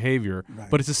criminal behavior.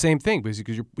 Right. But it's the same thing,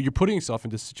 basically, because you're putting yourself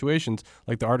into situations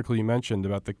like the article you mentioned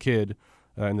about the kid.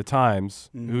 In the Times,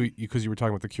 because you were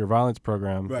talking about the Cure Violence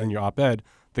program in your op-ed,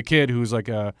 the kid who's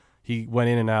he went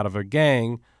in and out of a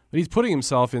gang, but he's putting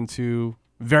himself into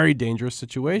very dangerous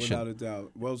situations. Without a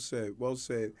doubt. Well said. Well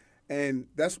said. And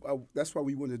that's why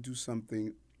we want to do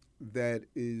something that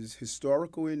is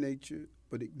historical in nature,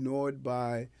 but ignored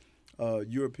by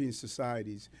European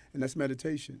societies, and that's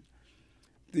meditation.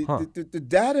 The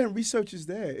data and research is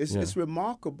there. It's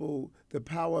remarkable, the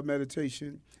power of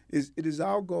meditation. It is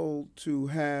our goal to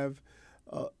have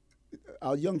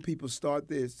our young people start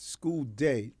their school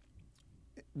day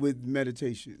with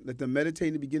meditation. Let them meditate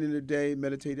in the beginning of the day,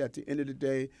 meditate at the end of the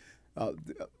day.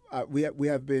 We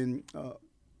have been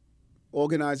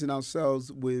organizing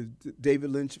ourselves with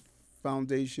David Lynch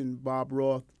Foundation, Bob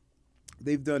Roth.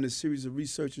 They've done a series of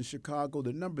research in Chicago.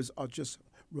 The numbers are just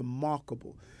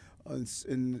remarkable.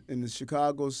 In the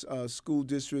Chicago school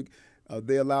district,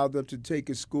 they allowed them to take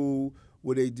a school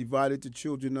where they divided the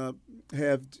children up.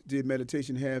 Half did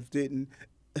meditation, half didn't.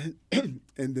 And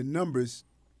the numbers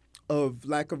of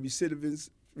lack of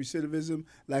recidivism,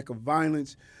 lack of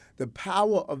violence, the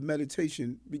power of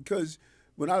meditation. Because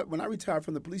when I retired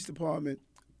from the police department,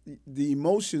 the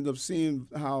emotion of seeing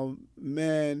how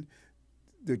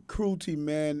the cruelty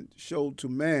man showed to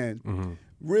man,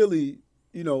 really,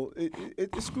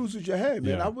 it screws with your head,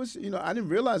 man. Yeah. I didn't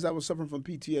realize I was suffering from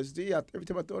PTSD. Every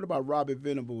time I thought about Robert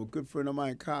Venable, a good friend of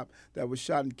mine, cop that was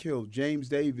shot and killed, James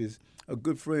Davis, a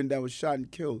good friend that was shot and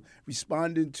killed,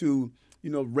 responding to,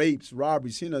 rapes,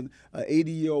 robberies, seeing an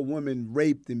 80-year-old woman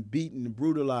raped and beaten and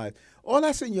brutalized. All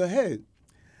that's in your head.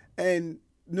 And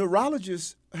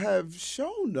neurologists have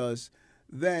shown us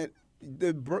that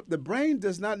the brain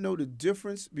does not know the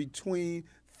difference between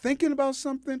thinking about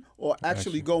something or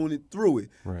actually going through it.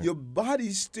 Right. Your body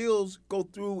still go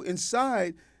through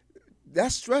inside.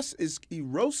 That stress is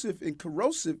erosive and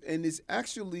corrosive, and it's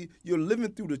actually you're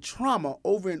living through the trauma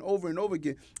over and over and over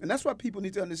again. And that's why people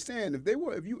need to understand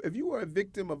if you were a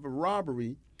victim of a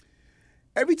robbery,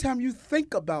 every time you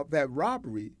think about that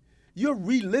robbery, you're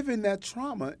reliving that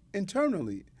trauma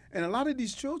internally. And a lot of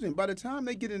these children, by the time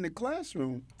they get in the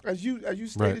classroom, as you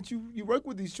stated, you work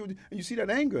with these children and you see that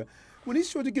anger. When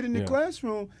these children get in the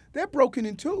classroom, they're broken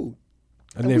in two.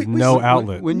 And they have no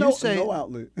outlet. When you say no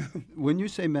outlet. when you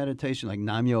say meditation, like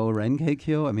Namyo Renge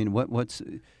Kyo, I mean, what's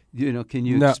can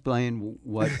you explain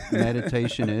what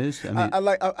meditation is? I mean, I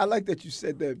like that you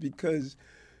said that because,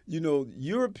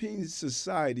 European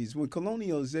societies, when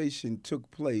colonialization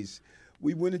took place,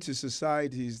 we went into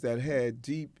societies that had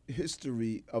deep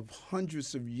history of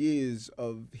hundreds of years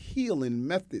of healing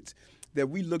methods that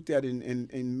we looked at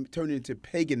and turned into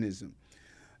paganism.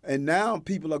 And now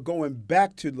people are going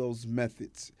back to those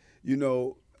methods,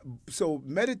 So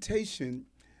meditation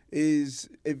is,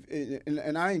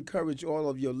 and I encourage all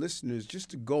of your listeners just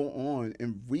to go on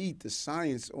and read the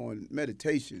science on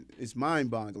meditation. It's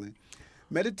mind-boggling.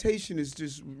 Meditation is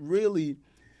just really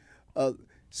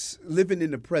living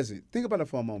in the present. Think about it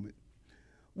for a moment.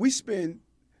 We spend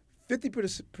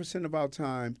 50% of our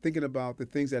time thinking about the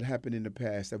things that happened in the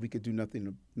past that we could do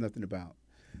nothing about.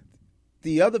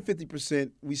 The other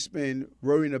 50% we spend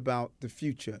worrying about the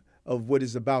future of what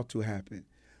is about to happen.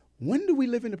 When do we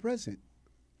live in the present?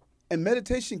 And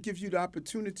meditation gives you the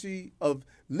opportunity of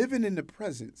living in the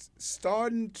present,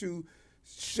 starting to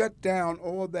shut down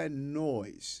all that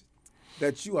noise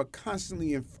that you are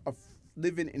constantly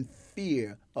living in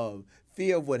fear of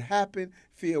what happened,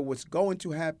 fear of what's going to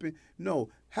happen. No,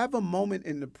 have a moment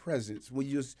in the presence where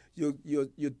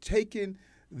you're taking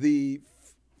the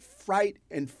fright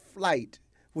and flight,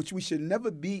 which we should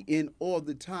never be in all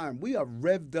the time. We are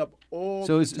revved up all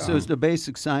the time. So is the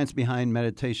basic science behind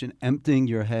meditation emptying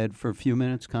your head for a few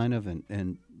minutes, kind of,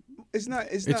 and it's not.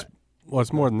 Well,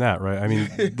 it's more than that, right? I mean,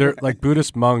 they're like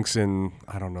Buddhist monks in,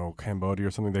 I don't know, Cambodia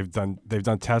or something. They've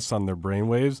done tests on their brain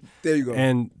waves. There you go.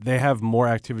 And they have more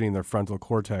activity in their frontal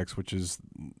cortex,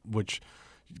 which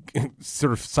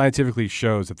sort of scientifically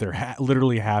shows that they're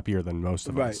literally happier than most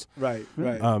of us. Right.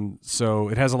 So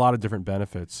it has a lot of different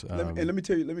benefits. Let me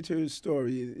tell you a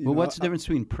story. What's the difference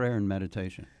between prayer and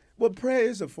meditation? Well, prayer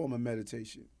is a form of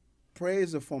meditation. Prayer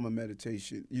is a form of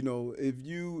meditation. You know,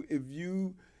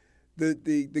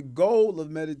 the goal of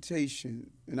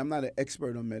meditation, and I'm not an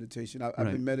expert on meditation.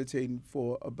 I've been meditating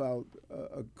for about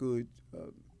a good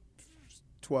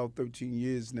 12, 13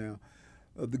 years now.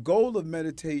 The goal of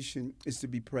meditation is to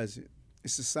be present.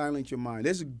 It's to silence your mind.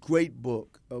 There's a great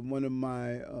book. One of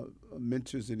my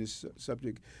mentors in this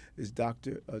subject is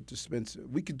Dr. Dispenza.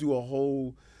 We could do a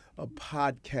whole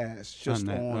podcast just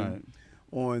on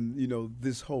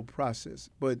this whole process.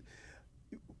 But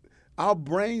our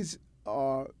brains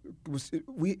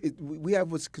we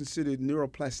have what's considered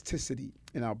neuroplasticity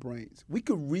in our brains. We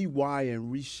could rewire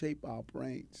and reshape our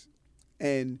brains,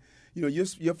 and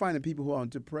you're finding people who are on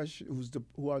depression,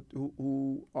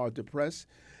 who are depressed.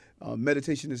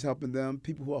 Meditation is helping them.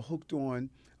 People who are hooked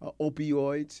on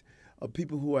opioids,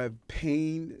 people who have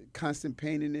pain, constant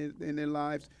pain in their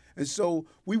lives. And so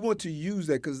we want to use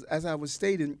that because, as I was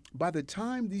stating, by the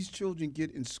time these children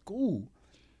get in school,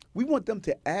 we want them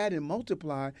to add and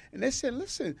multiply. And they said,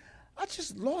 listen, I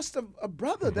just lost a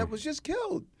brother that was just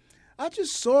killed. I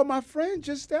just saw my friend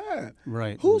just die.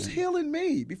 Right. Who's healing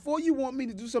me? Before you want me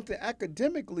to do something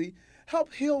academically,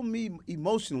 help heal me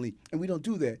emotionally. And we don't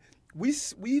do that.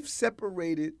 We've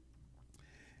separated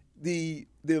the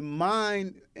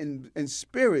mind and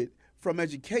spirit from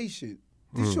education.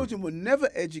 These children will never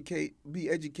be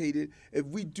educated if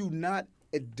we do not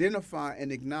identify and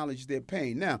acknowledge their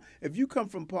pain. Now, if you come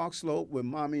from Park Slope where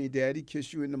mommy and daddy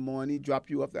kiss you in the morning, drop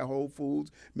you off at Whole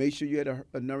Foods, make sure you had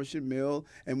a nourishing meal,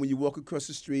 and when you walk across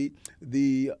the street,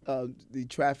 the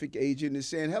traffic agent is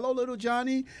saying, "Hello, little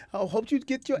Johnny. I hope you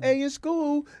get your A in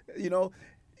school."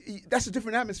 That's a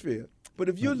different atmosphere. But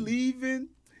if you're leaving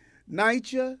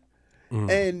NYCHA,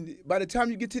 and by the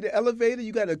time you get to the elevator,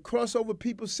 you got to cross over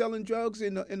people selling drugs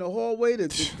in the hallway.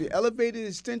 The elevator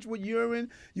is stench with urine.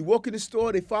 You walk in the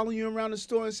store, they follow you around the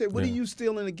store and say, "What are you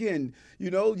stealing again?"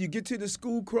 You get to the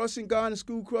school crossing guard, and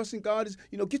school crossing guard is,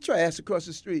 get your ass across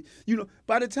the street.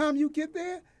 By the time you get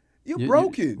there, you're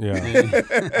broken.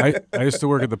 I used to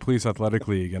work at the Police Athletic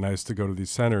League, and I used to go to these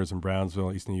centers in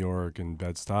Brownsville, East New York, and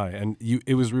Bed-Stuy. And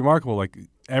it was remarkable. Like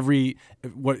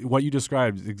what you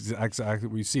described is exactly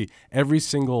what you see. Every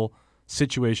single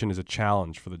situation is a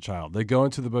challenge for the child. They go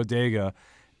into the bodega,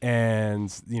 and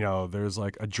there's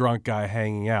like a drunk guy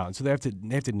hanging out, and so they have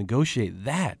to negotiate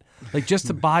that, like just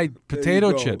to buy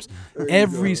potato chips.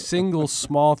 Every single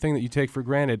small thing that you take for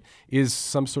granted is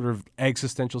some sort of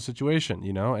existential situation,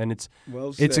 and it's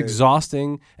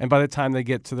exhausting. And by the time they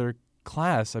get to their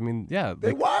class, they're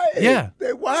wired. Yeah,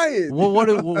 they're wired. Well,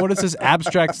 what is this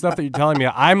abstract stuff that you're telling me?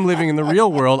 I'm living in the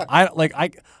real world.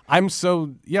 I'm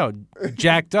so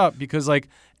jacked up because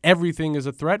everything is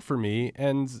a threat for me,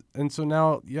 and so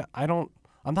now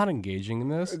I'm not engaging in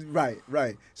this.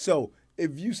 Right. So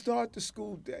if you start the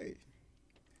school day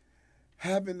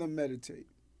having them meditate,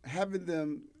 having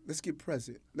them, let's get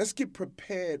present, let's get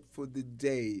prepared for the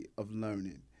day of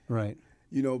learning. Right.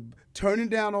 Turning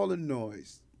down all the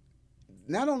noise.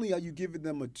 Not only are you giving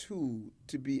them a tool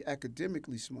to be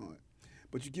academically smart,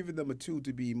 but you're giving them a tool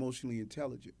to be emotionally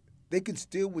intelligent. They can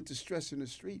deal with the stress in the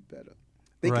street better.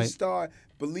 They can start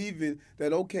believing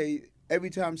that, okay, every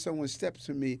time someone steps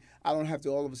to me, I don't have to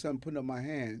all of a sudden put up my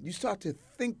hand. You start to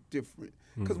think different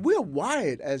because we're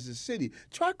wired as a city.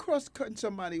 Try cross-cutting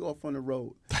somebody off on the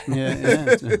road.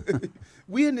 Yeah.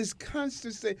 We're in this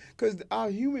constant state because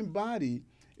our human body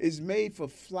is made for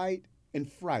flight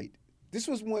and fright. This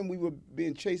was when we were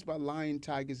being chased by lion,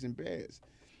 tigers, and bears.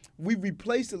 We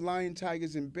replaced the lion,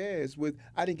 tigers, and bears with,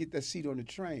 I didn't get that seat on the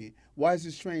train. Why is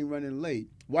this train running late?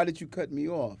 Why did you cut me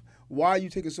off? Why are you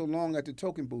taking so long at the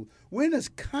token booth? We're in this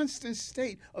constant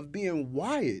state of being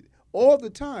wired all the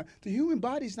time. The human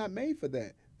body's not made for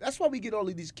that. That's why we get all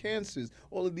of these cancers,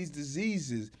 all of these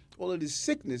diseases, all of this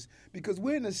sickness, because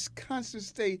we're in this constant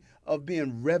state of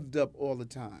being revved up all the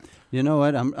time. You know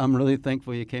what? I'm really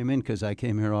thankful you came in because I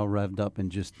came here all revved up,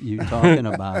 and just you talking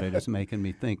about it is making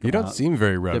me think. You about don't seem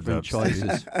very revved different up.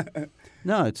 Choices.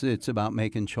 No, it's about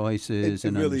making choices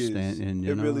and really understanding.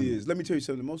 It really is. Let me tell you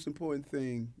something. The most important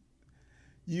thing,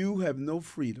 you have no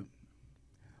freedom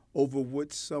over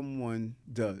what someone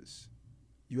does.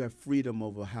 You have freedom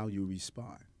over how you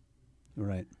respond.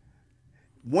 Right.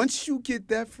 Once you get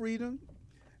that freedom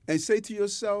and say to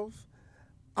yourself,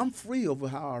 I'm free over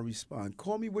how I respond.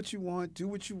 Call me what you want, do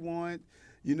what you want,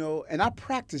 and I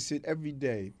practice it every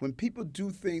day. When people do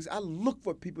things, I look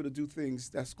for people to do things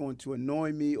that's going to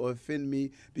annoy me or offend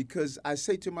me, because I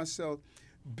say to myself,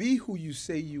 be who you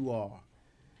say you are.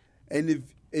 And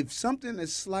if something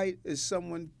as slight as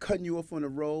someone cutting you off on the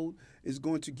road is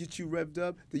going to get you revved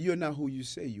up, then you're not who you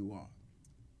say you are.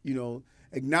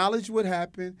 Acknowledge what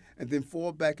happened and then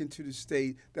fall back into the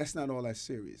state. That's not all that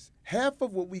serious. Half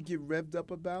of what we get revved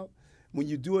up about, when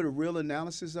you do a real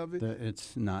analysis of it,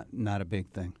 It's not a big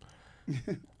thing.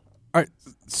 All right.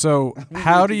 So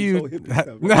how do you?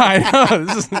 No, I know.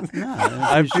 This is,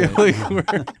 I feel like we're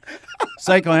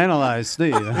Psychoanalyze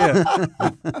Steve.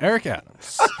 Eric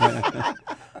Adams.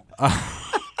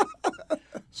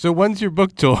 So when's your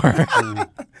book tour?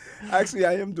 Actually,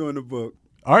 I am doing a book.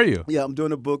 Are you? Yeah, I'm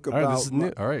doing a book All right, about this is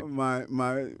new. All right.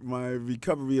 my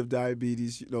recovery of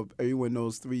diabetes. Everyone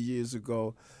knows 3 years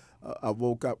ago, I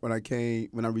woke up when I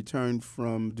returned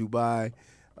from Dubai.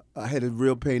 I had a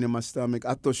real pain in my stomach.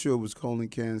 I thought sure it was colon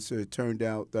cancer. It turned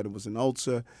out that it was an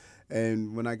ulcer.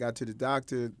 And when I got to the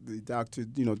doctor did a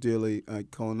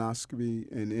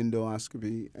colonoscopy and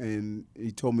endoscopy, and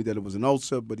he told me that it was an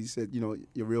ulcer, but he said, your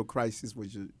real crisis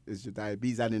is your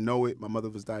diabetes. I didn't know it. My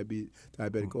mother was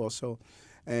diabetic also.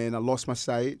 And I lost my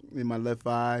sight in my left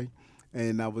eye,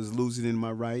 and I was losing in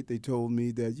my right. They told me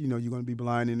that, you're going to be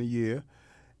blind in a year.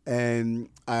 And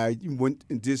I went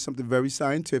and did something very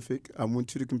scientific. I went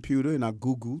to the computer and I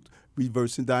Googled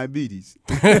reversing diabetes.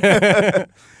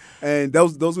 And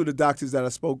those were the doctors that I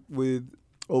spoke with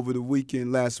over the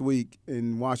weekend last week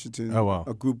in Washington. Oh, wow.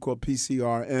 A group called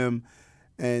PCRM.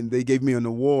 And they gave me an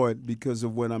award because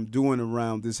of what I'm doing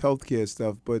around this healthcare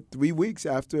stuff. But 3 weeks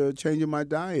after changing my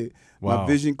diet, Wow. my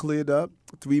vision cleared up.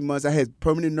 3 months, I had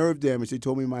permanent nerve damage. They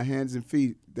told me in my hands and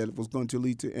feet that it was going to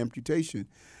lead to amputation.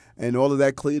 And all of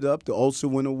that cleared up. The ulcer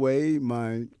went away.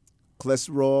 My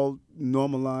cholesterol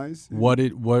normalized. What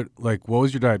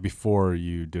was your diet before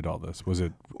you did all this? Was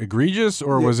it egregious,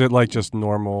 or was it like just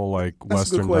normal, like That's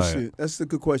Western a good question. diet? That's a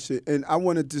good question. And I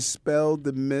want to dispel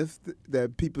the myth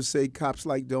that people say cops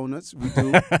like donuts. We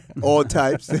do, all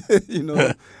types.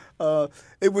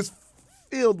 It was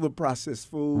filled with processed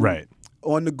food. Right.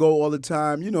 On the go all the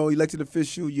time. Elected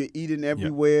official, you're eating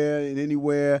everywhere and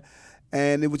anywhere.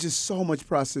 And it was just so much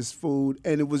processed food.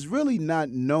 And it was really not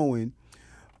knowing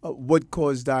what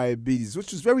caused diabetes,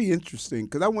 which was very interesting,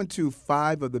 because I went to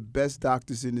 5 of the best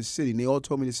doctors in the city, and they all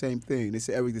told me the same thing. They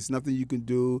said, Eric, there's nothing you can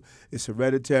do. It's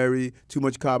hereditary, too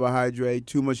much carbohydrate,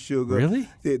 too much sugar. Really?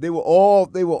 They were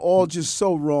all just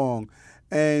so wrong.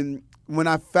 And when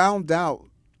I found out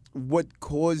what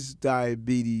caused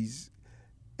diabetes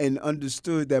and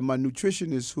understood that my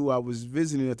nutritionist, who I was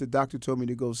visiting, that the doctor told me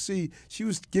to go see, she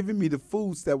was giving me the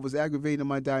foods that was aggravating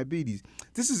my diabetes.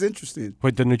 This is interesting.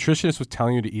 Wait, the nutritionist was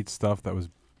telling you to eat stuff that was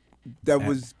That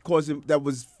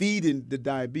was feeding the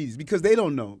diabetes, because they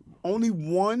don't know. Only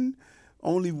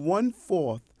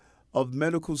 1/4 of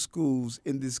medical schools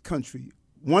in this country,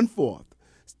 1/4,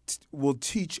 will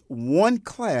teach one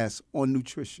class on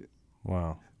nutrition.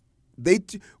 wow.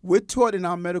 We're taught in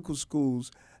our medical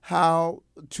schools how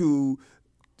to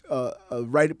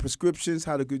write prescriptions,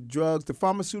 how to get drugs. The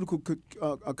pharmaceutical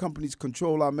companies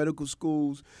control our medical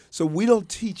schools. So we don't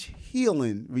teach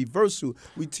healing, reversal.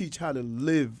 We teach how to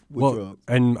live with drugs.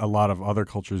 And a lot of other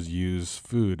cultures use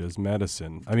food as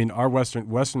medicine. I mean, our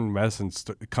Western medicine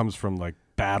comes from like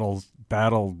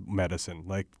battle medicine,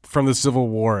 like from the Civil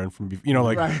War, and from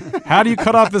Right. how do you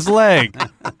cut off this leg?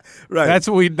 Right. That's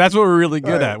what we're really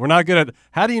good Right. at. We're not good at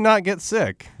how do you not get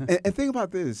sick? And think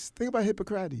about this. Think about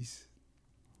Hippocrates.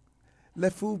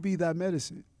 Let food be thy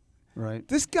medicine. Right.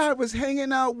 This guy was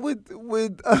hanging out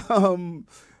with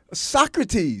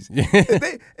Socrates.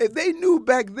 If they knew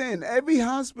back then, every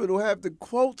hospital have the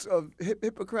quotes of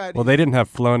Hippocrates. Well, they didn't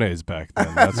have Flonase back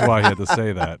then. That's why he had to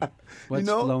say that. What's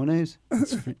know- Flonase?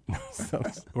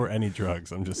 Or any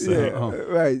drugs. I'm just yeah, saying.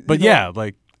 right. But yeah,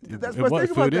 like That's what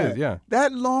think about food that. is. Yeah.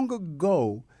 That long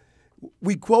ago,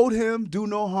 we quote him, do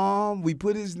no harm. We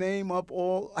put his name up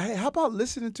all. Hey, how about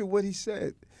listening to what he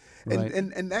said? Right.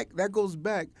 And that goes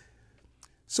back.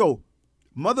 So,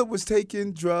 mother was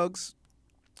taking drugs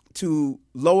to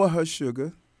lower her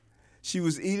sugar. She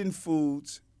was eating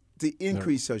foods to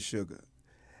increase her sugar.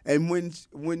 And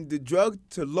when the drug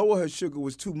to lower her sugar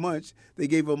was too much, they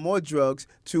gave her more drugs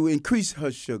to increase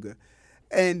her sugar.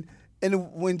 And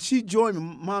when she joined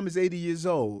me, Mom is 80 years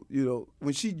old,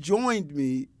 when she joined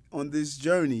me on this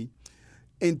journey,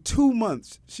 in 2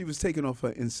 months, she was taking off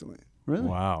her insulin. Really?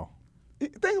 Wow.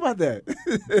 Think about that.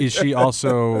 Is she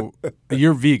also?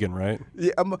 You're vegan, right?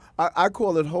 Yeah, I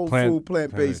call it whole food, plant-based,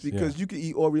 plant-based, because yeah. you can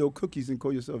eat Oreo cookies and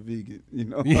call yourself vegan. You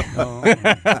know.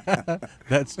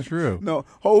 That's true. No,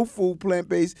 whole food,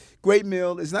 plant-based, great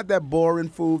meal. It's not that boring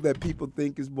food that people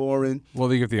think is boring. Well,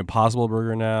 they get the Impossible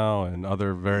Burger now and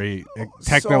other very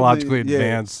technologically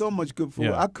advanced. So much good food.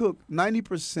 Yeah. I cook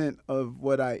 90% of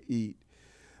what I eat.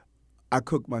 I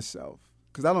cook myself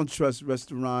because I don't trust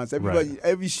restaurants.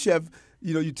 Every chef,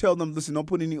 you tell them, listen, don't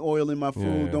put any oil in my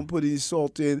food. Yeah. Don't put any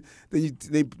salt in.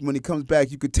 Then when it comes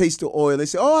back, you could taste the oil. They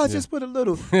say, oh, I just put a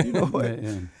little. You know what?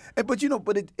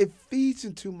 But it feeds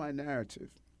into my narrative.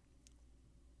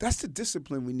 That's the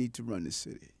discipline we need to run this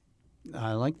city.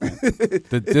 I like that.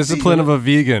 The discipline of a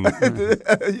vegan.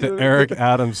 The Eric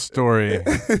Adams story.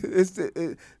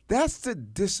 That's the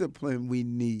discipline we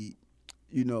need,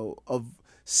 of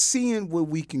seeing where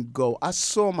we can go. I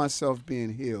saw myself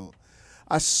being healed.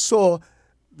 I saw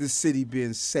the city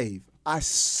being safe. I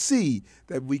see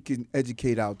that we can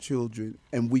educate our children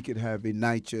and we could have a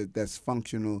NYCHA that's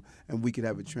functional and we could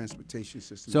have a transportation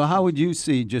system. So how would you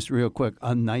see, just real quick,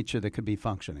 a NYCHA that could be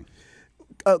functioning?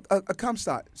 A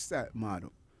CompStat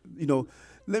model.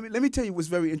 Let me tell you what's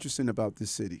very interesting about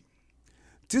this city.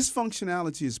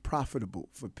 Dysfunctionality is profitable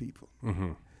for people.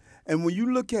 Mm-hmm. And when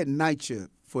you look at NYCHA,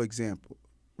 for example,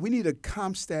 we need a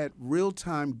CompStat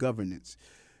real-time governance.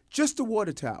 Just the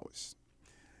water towers.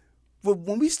 But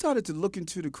when we started to look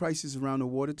into the crisis around the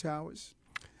water towers,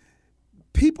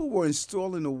 people were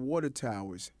installing the water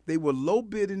towers. They were low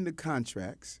bidding the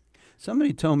contracts.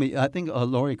 Somebody told me, I think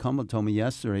Lori Como told me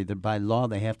yesterday that by law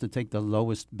they have to take the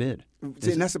lowest bid.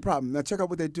 See, and that's the problem. Now check out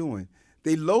what they're doing.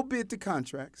 They low bid the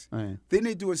contracts. Right. Then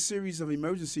they do a series of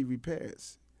emergency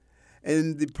repairs.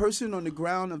 And the person on the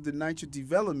ground of the NYCHA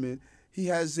development, he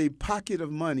has a pocket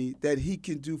of money that he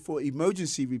can do for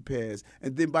emergency repairs.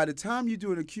 And then by the time you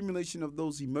do an accumulation of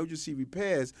those emergency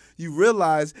repairs, you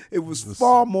realize it was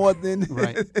far more than,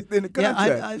 Right. than the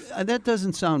contract. Yeah, that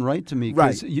doesn't sound right to me.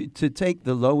 'Cause to take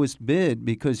the lowest bid,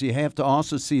 because you have to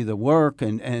also see the work,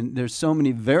 and there's so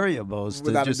many variables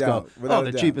Without to a just doubt. go, Without a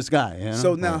the doubt. cheapest guy. You know?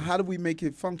 So now, how do we make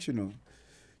it functional?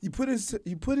 You put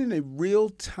in a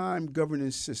real-time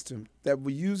governance system that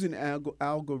will use an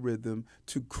algorithm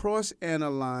to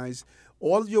cross-analyze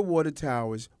all of your water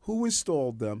towers, who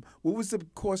installed them, what was the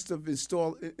cost of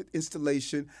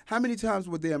installation, how many times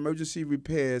were there emergency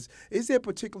repairs, is there a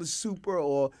particular super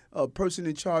or a person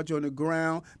in charge on the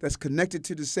ground that's connected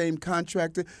to the same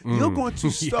contractor? You're going to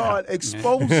start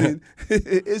exposing,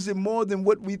 is it more than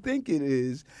what we think it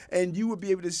is? And you will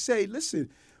be able to say, listen,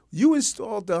 you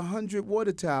installed 100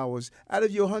 water towers. Out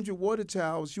of your 100 water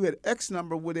towers, you had X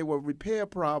number where there were repair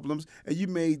problems, and you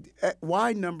made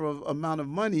Y number of amount of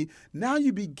money. Now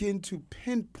you begin to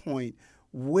pinpoint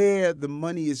where the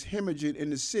money is hemorrhaging in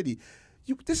the city.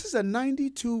 This is a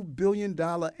 $92 billion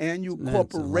annual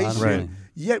corporation, right.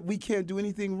 Yet we can't do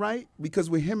anything right because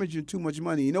we're hemorrhaging too much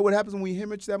money. You know what happens when we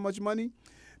hemorrhage that much money?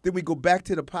 Then we go back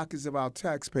to the pockets of our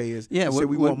taxpayers. Yeah, and say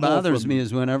we what want more bothers from me you.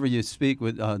 is whenever you speak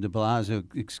with de Blasio,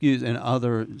 and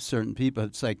other certain people,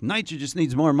 it's like NYCHA just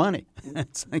needs more money.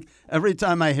 It's like every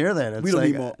time I hear that, it's we don't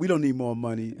like need more. We don't need more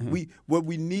money. What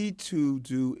we need to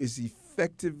do is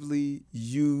effectively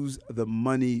use the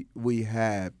money we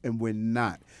have, and we're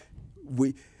not.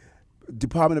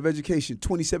 Department of Education,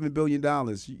 $27 billion.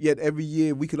 Yet every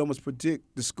year we could almost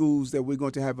predict the schools that we're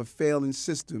going to have a failing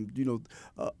system.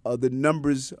 The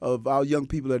numbers of our young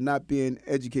people are not being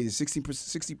educated.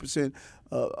 60%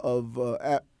 of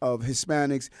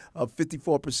Hispanics,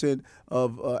 54%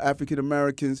 of African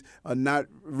Americans are not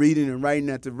reading and writing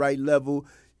at the right level.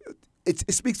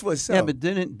 It speaks for itself. Yeah, but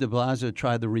didn't de Blasio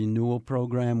try the renewal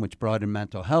program, which brought in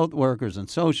mental health workers and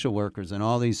social workers and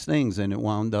all these things, and it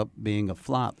wound up being a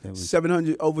flop? It was over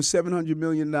 $700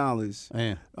 million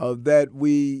yeah. that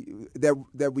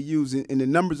we use in the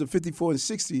numbers of 54 and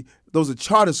 60. Those are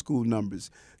charter school numbers.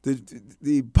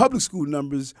 The public school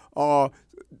numbers are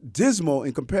dismal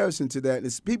in comparison to that.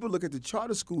 As people look at the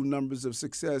charter school numbers of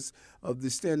success of the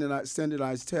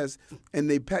standardized tests, and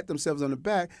they pat themselves on the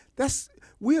back.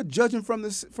 We are judging from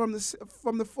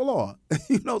the floor.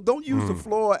 Don't use the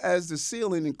floor as the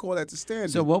ceiling and call that the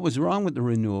standard. So what was wrong with the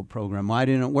renewal program? Why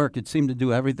didn't it work? It seemed to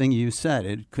do everything you said.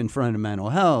 It confronted mental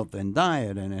health and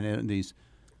diet and these.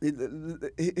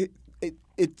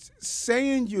 It's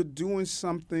saying you're doing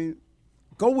something.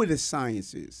 Go where the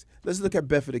science is. Let's look at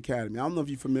Bedford Academy. I don't know if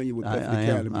you're familiar with Bedford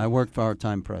Academy. I worked for Our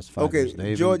Time Press 5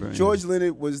 years. George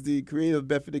Leonard was the creator of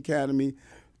Bedford Academy.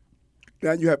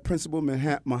 Now you have Principal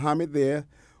Muhammad there,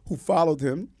 who followed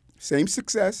him. Same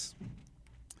success.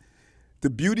 The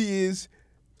beauty is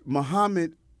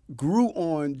Muhammad grew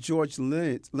on George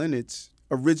Leonard's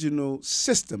original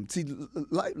system. See,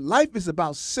 life is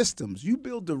about systems. You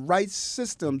build the right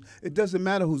system, it doesn't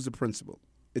matter who's the principal.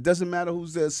 It doesn't matter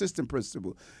who's the assistant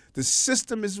principal. The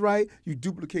system is right, you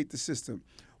duplicate the system.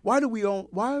 Why do we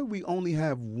only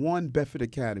have one Bedford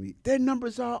Academy? Their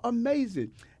numbers are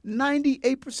amazing.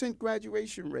 98%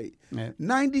 graduation rate,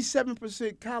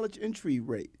 97% college entry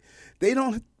rate. They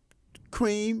don't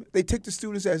cream. They take the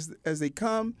students as they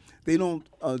come. They don't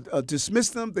dismiss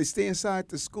them. They stay inside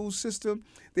the school system.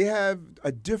 They have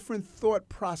a different thought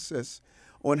process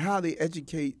on how they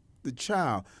educate the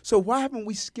child. So why haven't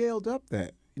we scaled up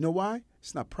that? You know why?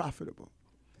 It's not profitable.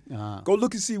 Go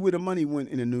look and see where the money went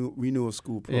in the new renewal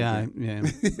school program. Yeah.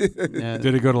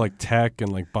 Did it go to like tech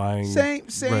and like buying?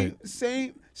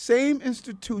 Same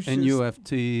institutions and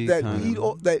UFT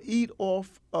that eat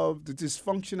off of the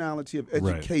dysfunctionality of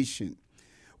education. Right.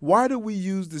 Why do we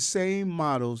use the same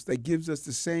models that gives us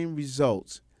the same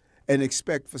results and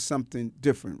expect for something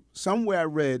different? Somewhere I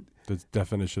read the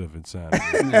definition of insanity.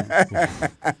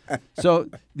 So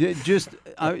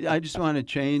I just want to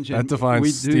change. That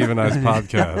defines Steve and I's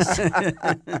podcast.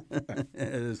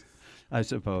 I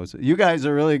suppose. You guys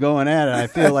are really going at it. I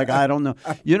feel like I don't know.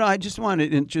 I just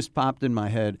wanted, it just popped in my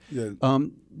head. Yeah.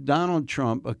 Donald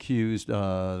Trump accused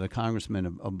the congressman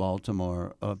of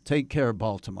Baltimore of take care of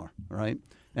Baltimore, right?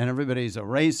 And everybody's a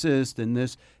racist and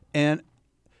this. And,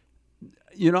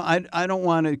 I don't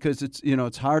want to, because it's,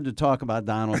 it's hard to talk about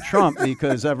Donald Trump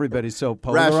because everybody's so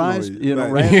polarized,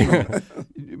 rationally.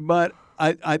 But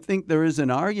I think there is an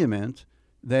argument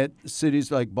that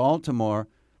cities like Baltimore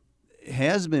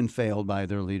has been failed by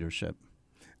their leadership.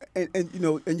 And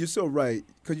you're so right,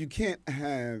 because you can't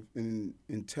have an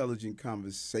intelligent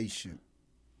conversation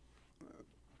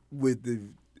with the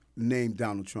name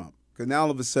Donald Trump. Because now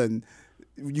all of a sudden,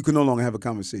 you can no longer have a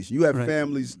conversation. You have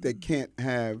families that can't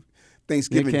have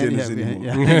Thanksgiving dinners anymore.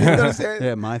 Yeah. You know what I'm saying?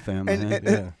 Yeah, my family.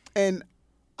 And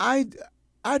I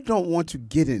don't want to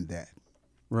get in that.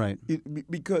 Right.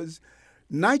 Because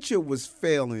NYCHA was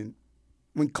failing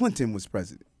when Clinton was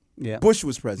president. Yeah. Bush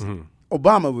was president. Mm-hmm.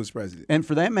 Obama was president. And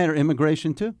for that matter,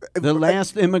 immigration, too. The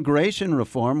last immigration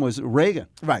reform was Reagan.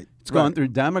 Right. It's gone through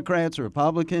Democrats,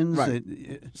 Republicans. Right.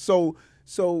 So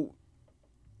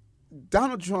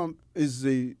Donald Trump is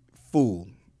a fool.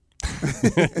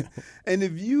 And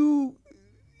if you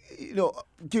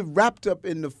get wrapped up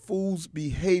in the fool's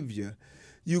behavior,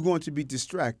 you're going to be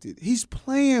distracted. He's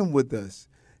playing with us.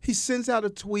 He sends out a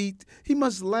tweet. He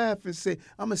must laugh and say,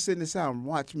 I'm going to send this out and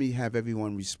watch me have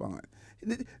everyone respond.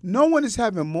 No one is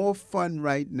having more fun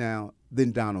right now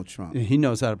than Donald Trump. He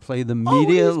knows how to play the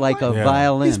media like a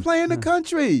violin. He's playing the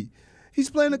country. He's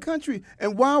playing the country.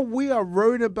 And while we are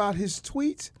worried about his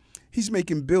tweets, he's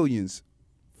making billions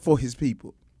for his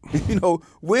people.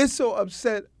 We're so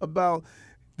upset about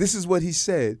this is what he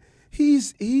said. He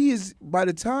is by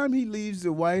the time he leaves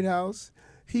the White House,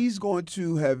 he's going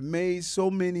to have made so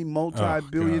many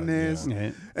multi-billionaires.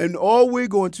 And all we're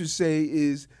going to say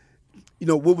is,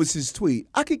 what was his tweet?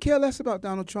 I could care less about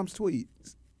Donald Trump's tweet.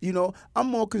 I'm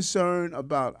more concerned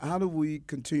about how do we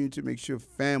continue to make sure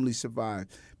families survive.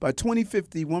 By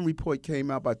 2050, one report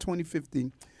came out, by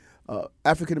 2050,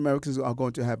 African Americans are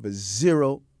going to have a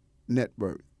zero net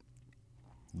worth.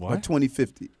 What? By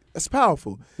 2050. That's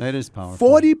powerful. That is powerful.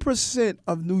 40%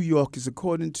 of New Yorkers,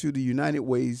 according to the United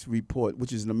Way's report,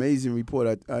 which is an amazing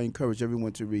report I encourage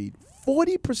everyone to read,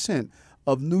 40%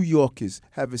 of New Yorkers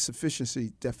have a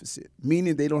sufficiency deficit,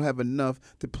 meaning they don't have enough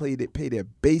to pay their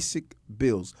basic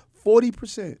bills.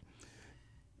 40%.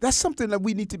 That's something that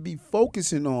we need to be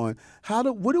focusing on.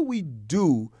 What do we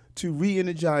do to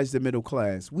re-energize the middle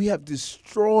class? We have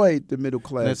destroyed the middle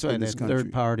class in this country. That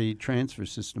third-party transfer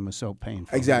system was so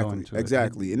painful.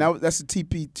 Exactly. And that's the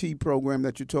TPT program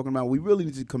that you're talking about. We really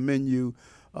need to commend you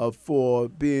for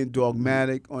being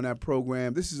dogmatic on that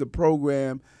program. This is a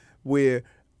program where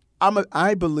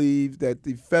I believe that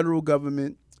the federal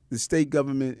government, the state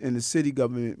government, and the city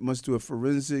government must do a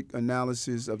forensic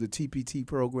analysis of the TPT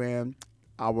program,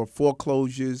 our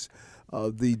foreclosures,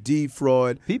 the deed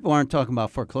fraud. People aren't talking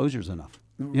about foreclosures enough.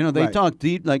 They talk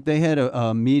deed, like they had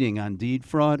a meeting on deed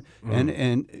fraud,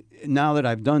 and now that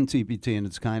I've done TPT and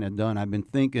it's kind of done, I've been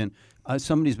thinking,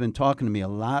 somebody's been talking to me a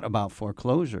lot about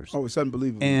foreclosures. Oh, it's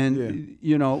unbelievable. And,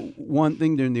 one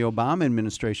thing during the Obama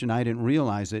administration, I didn't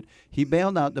realize it, he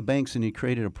bailed out the banks and he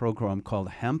created a program called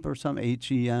HEMP or something,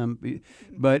 HEM,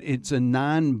 but it's a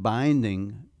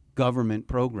non-binding government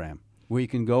program where you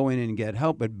can go in and get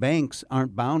help, but banks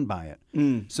aren't bound by it.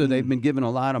 So they've been giving a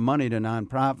lot of money to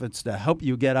nonprofits to help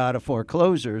you get out of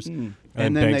foreclosures, and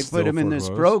then they put them in this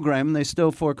program and they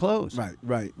still foreclose.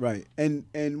 Right. And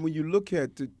when you look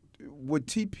at what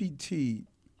TPT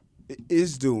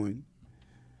is doing,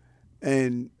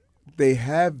 and they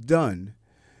have done,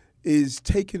 is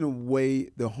taking away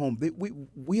the home.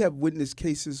 We have witnessed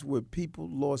cases where people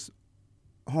lost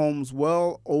homes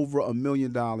well over $1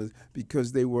 million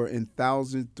because they were in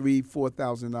 $1,000, $3,000,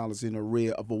 $4,000 in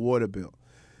arrear of a water bill.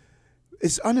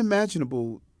 It's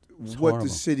unimaginable It's what horrible. the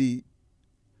city.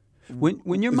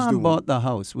 When your is mom doing. bought the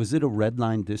house, was it a red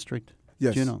line district?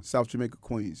 Yes, Do you know? South Jamaica,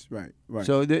 Queens, right.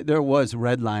 So there was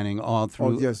redlining all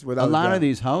through. yes, without a a lot doubt. of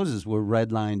these houses were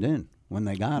redlined in when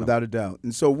they got them. Without a doubt.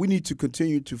 And so we need to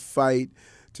continue to fight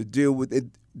to deal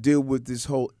with this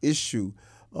whole issue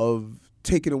of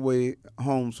taking away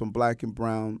homes from black and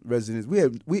brown residents.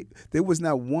 There was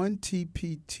not one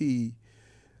TPT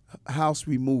house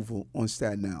removal on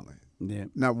Staten Island. Yeah.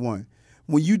 Not one.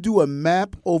 When you do a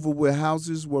map over where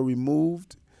houses were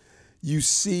removed, you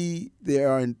see they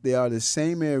are the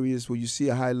same areas where you see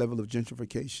a high level of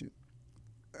gentrification.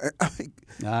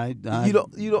 I You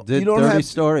don't did you don't 30 have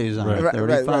stories on it. Right,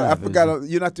 35. I forgot.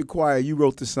 You're not the choir. You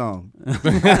wrote the song.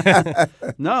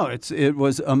 No, it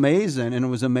was amazing, and it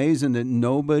was amazing that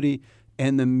nobody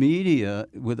and the media,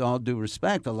 with all due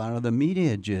respect, a lot of the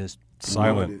media just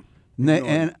Silent.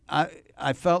 and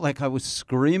I felt like I was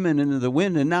screaming into the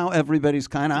wind, and now everybody's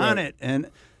kind of on Right. it, and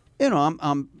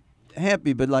I'm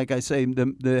happy, but like I say,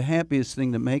 the happiest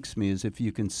thing that makes me is if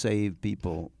you can save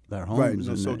people their homes. Right. No,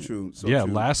 and so they- true. So yeah,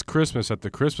 true. last Christmas at the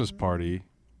Christmas party,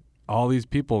 all these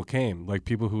people came, like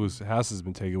people whose house has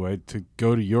been taken away, to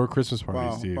go to your Christmas party,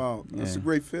 Wow, Steve. wow, that's a Yeah.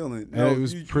 great feeling. And it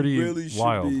was pretty you really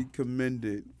wild. should be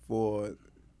commended for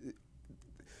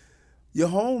your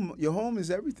home. Your home is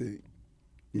everything.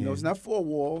 You know, Yeah. it's not four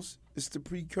walls. It's the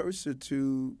precursor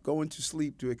to going to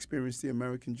sleep to experience the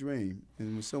American dream.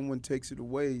 And when someone takes it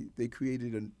away, they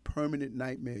created a permanent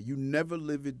nightmare. You never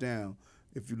live it down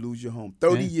if you lose your home.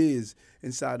 30 Yeah. years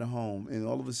inside a home, and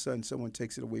all of a sudden someone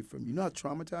takes it away from you. You know how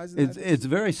traumatizing It's that is? it's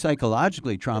very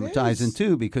psychologically traumatizing is.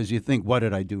 too, because you think, what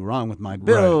did I do wrong with my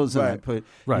bills? And I right, put,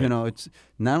 right. it's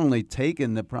not only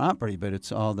taking the property, but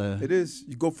it's all the. It is.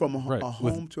 You go from a Right,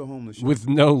 home to a homeless shelter. With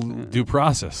no due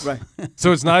process. Right.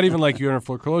 So it's not even like you're in a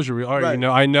foreclosure. Right.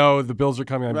 I know the bills are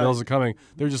coming, Right. bills are coming.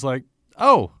 They're just like,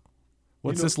 oh,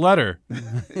 what's know- this letter?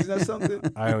 Is that something?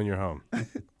 I own your home.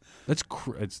 That's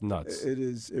it's nuts. It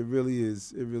is. It really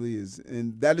is. It really is.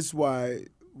 And that is why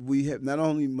we have, not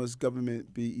only must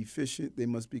government be efficient, they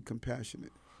must be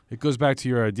compassionate. It goes back to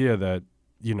your idea that,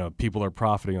 people are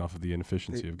profiting off of the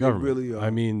inefficiency of government. They really are.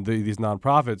 I mean, these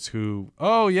nonprofits who,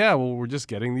 oh yeah, well, we're just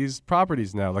getting these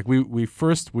properties now. Like we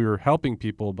were helping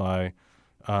people by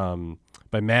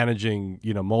managing,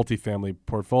 multifamily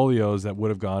portfolios that would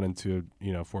have gone into,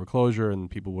 foreclosure and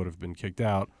people would have been kicked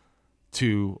out.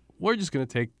 To we're just going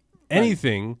to take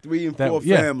anything 3 and that 4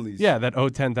 families. yeah, that owe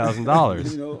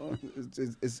 $10,000. You know,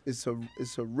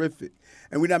 it's horrific.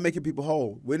 And we're not making people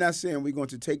whole. We're not saying we're going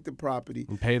to take the property.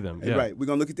 And pay them. Yeah. Right. We're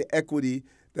going to look at the equity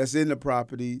that's in the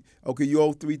property. Okay, you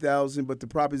owe $3,000, but the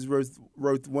property's worth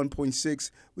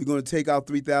 1.6. We're going to take out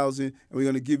 $3,000, and we're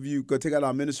going to take out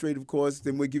our administrative costs.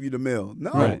 Then we'll give you the mill.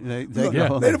 No, Right. They Look,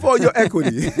 go- let it for your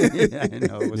equity. Yeah, I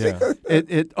know.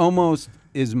 It almost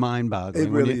is mind-boggling.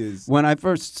 It When really you- is. When I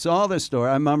first saw this story,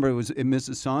 I remember it was in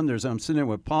Mrs. Saunders. I'm sitting there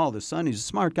with Paul, the son. He's a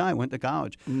smart guy, went to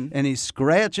college, and he's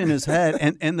scratching his head.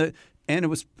 And it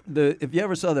was if you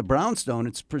ever saw the brownstone,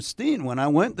 it's pristine. When I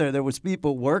went there was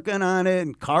people working on it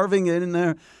and carving it in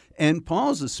there. And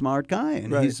Paul's a smart guy,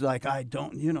 and Right. he's like, I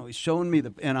don't, he's showing me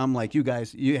and I'm like, you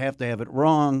guys, you have to have it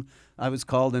wrong. I was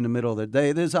called in the middle of the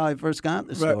day. This is how I first got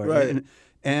the Right, story. right.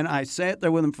 And I sat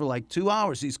there with him for like 2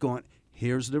 hours. He's going,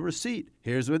 here's the receipt.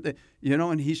 Here's what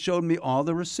and he showed me all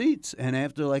the receipts. And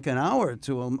after like an hour or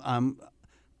two,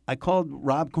 I called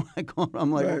Rob.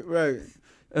 I'm like, right.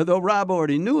 though Rob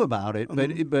already knew about it,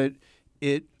 but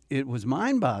it was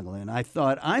mind-boggling. I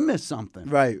thought I missed something.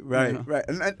 Right. You know?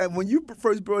 And when you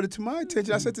first brought it to my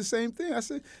attention, I said the same thing. I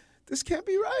said, this can't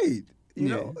be right. You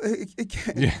know, it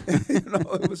can't. Yeah.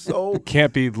 It was so.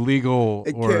 Can't be legal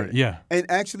It or can't. yeah. And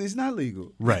actually, it's not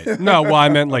legal. Right. No, well, I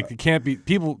meant like it can't be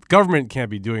government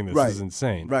can't be doing this. Right. This is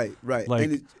insane. Right.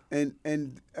 Like-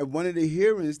 And at one of the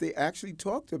hearings, they actually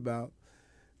talked about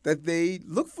that they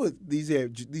look for these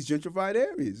gentrified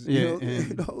areas. Yeah,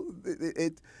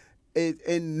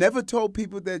 And never told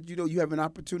people that you have an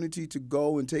opportunity to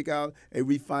go and take out a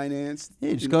refinance.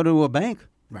 Yeah, just go to a bank.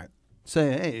 Right.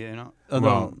 Say, hey,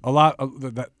 Well, a lot.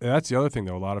 That's the other thing,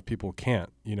 though. A lot of people can't.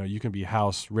 You can be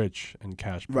house rich and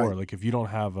cash poor. Right. Like if you don't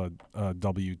have a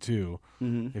W-2,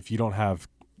 Mm-hmm. if you don't have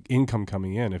income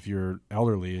coming in, if you're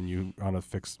elderly and you on a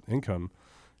fixed income,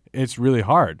 it's really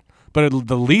hard.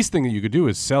 the least thing that you could do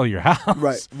is sell your house.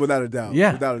 Right, without a doubt.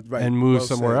 Yeah, Right. and move Well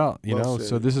somewhere said. else. You Well know, said.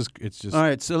 so it's just. All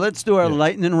right, so let's do our Yeah.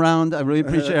 lightning round. I really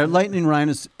appreciate our lightning round.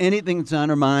 Is anything that's on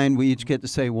our mind. We each get to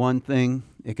say one thing.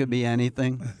 It could be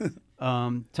anything.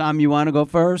 Tom, you want to go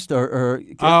first, or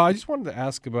I just wanted to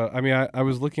ask about. I mean, I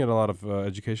was looking at a lot of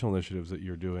educational initiatives that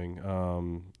you're doing.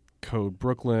 Code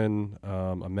Brooklyn,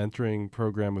 a mentoring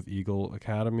program with Eagle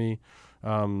Academy.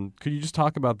 Could you just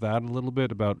talk about that a little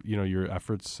bit about your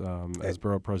efforts as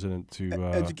borough president to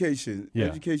education? Yeah.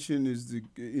 Education is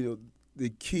the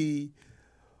key.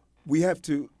 We have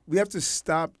to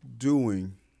stop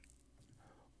doing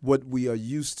what we are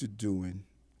used to doing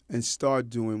and start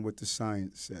doing what the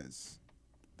science says.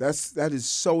 That is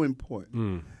so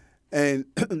important. And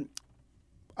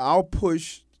I'll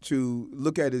push to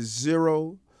look at a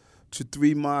 0 to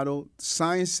 3 model.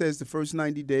 Science says the first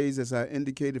 90 days, as I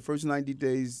indicated, first 90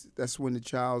 days, that's when the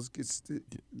child gets the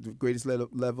greatest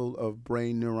level of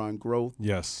brain neuron growth.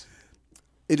 Yes.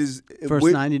 It is first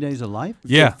 90 days of life?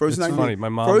 Yeah, first it's 90 funny. My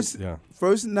mom.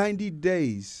 First 90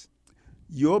 days,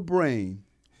 your brain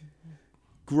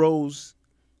grows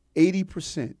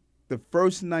 80%. The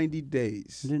first 90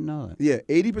 days. I didn't know that. Yeah,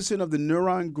 80% of the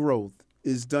neuron growth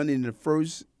is done in the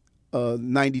first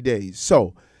 90 days.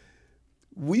 So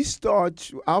we start,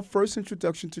 our first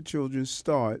introduction to children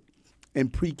start in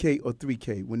pre-K or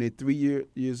 3K when they're 3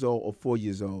 years old or 4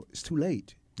 years old. It's too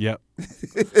late. Yep.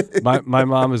 my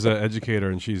mom is an educator,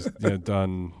 and she's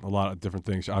done a lot of different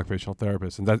things. She's an occupational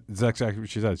therapist, and that's exactly what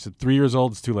she said. She said 3 years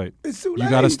old, it's too late. It's too late. You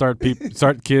got to start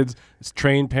kids,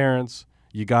 train parents.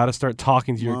 You got to start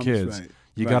talking to your Mom's kids. right.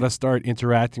 You Right. got to start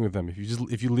interacting with them.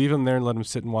 If you leave them there and let them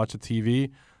sit and watch the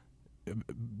TV,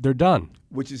 they're done.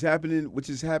 Which is happening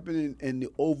in the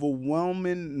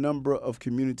overwhelming number of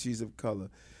communities of color.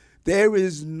 There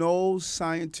is no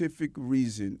scientific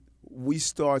reason we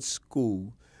start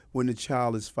school when the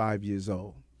child is 5 years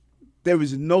old. There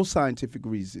is no scientific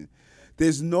reason.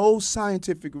 There's no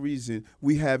scientific reason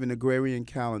we have an agrarian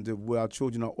calendar where our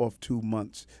children are off 2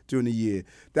 months during the year.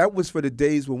 That was for the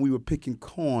days when we were picking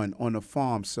corn on a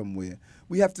farm somewhere.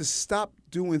 We have to stop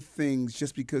doing things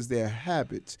just because they're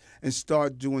habits and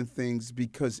start doing things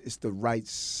because it's the right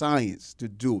science to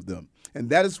do them. And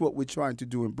that is what we're trying to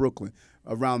do in Brooklyn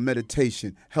around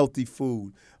meditation, healthy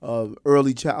food,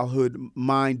 early childhood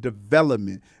mind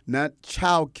development, not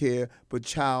child care, but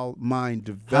child mind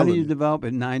development. How do you develop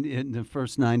it in the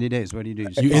first 90 days? What do you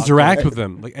do? You interact with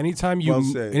them. Like anytime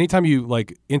you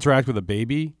like interact with a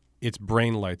baby, its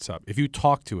brain lights up. If you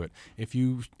talk to it, if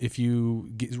you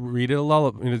read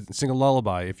it sing a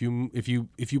lullaby, if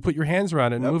you put your hands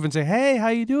around it and move and say, "Hey, how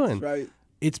you doing?" That's right.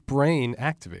 Its brain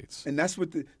activates. And that's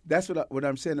what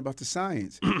I'm saying about the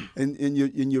science. and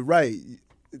you're right.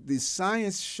 The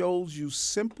science shows you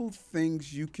simple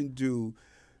things you can do.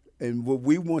 And what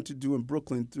we want to do in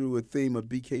Brooklyn through a theme of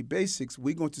BK Basics,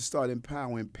 we're going to start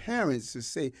empowering parents to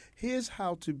say, here's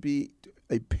how to be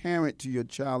a parent to your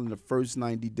child in the first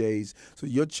 90 days so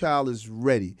your child is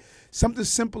ready. Something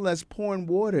simple as pouring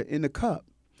water in a cup,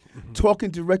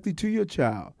 talking directly to your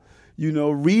child.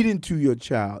 Reading to your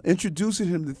child, introducing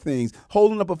him to things,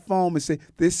 holding up a foam and say,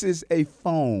 this is a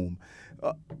foam.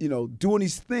 Doing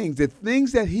these things. The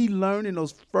things that he learned in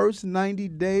those first 90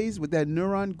 days with that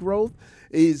neuron growth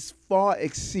is far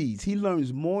exceeds. He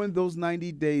learns more in those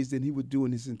 90 days than he would do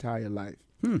in his entire life.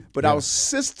 But our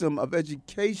system of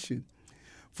education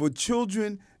for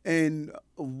children in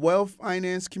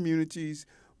well-financed communities,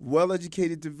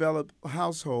 well-educated, developed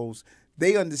households,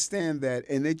 they understand that,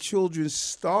 and their children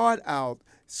start out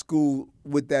school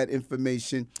with that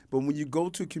information. But when you go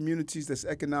to communities that's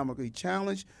economically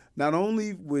challenged, not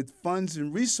only with funds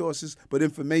and resources, but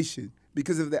information.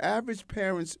 Because if the average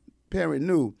parent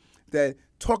knew that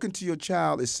talking to your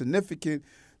child is significant,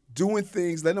 doing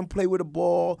things, let them play with a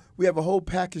ball. We have a whole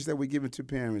package that we're giving to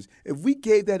parents. If we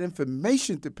gave that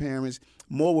information to parents,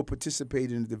 more will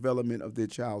participate in the development of their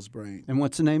child's brain. And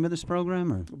what's the name of this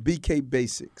program? Or BK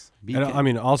Basics. BK? And I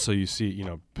mean, also you see,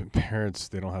 parents,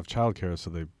 they don't have childcare, so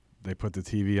they put the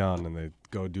TV on and they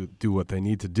go do what they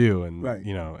need to do, and Right.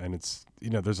 And it's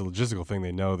there's a logistical thing.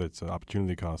 They know that's an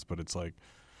opportunity cost, but it's like,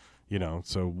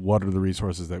 so what are the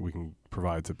resources that we can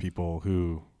provide to people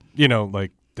who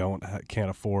can't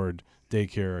afford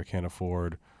daycare or can't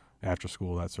afford after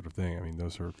school, that sort of thing. I mean,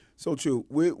 those are so true.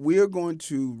 We are going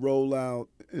to roll out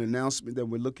an announcement that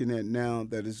we're looking at now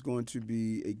that is going to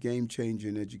be a game changer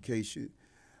in education.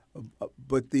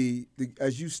 But the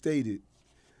as you stated,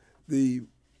 the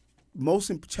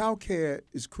child care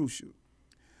is crucial.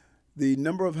 The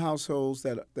number of households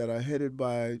that are headed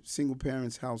by single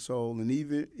parents household, and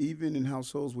even in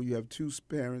households where you have two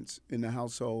parents in the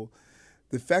household,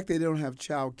 the fact that they don't have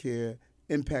child care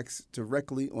impacts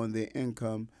directly on their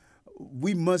income.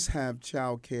 We must have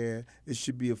child care. It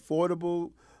should be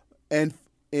affordable and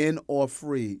or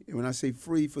free. And when I say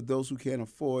free, for those who can't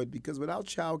afford, because without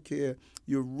child care,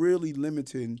 you're really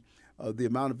limiting the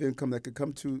amount of income that could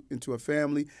come into a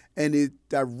family, and it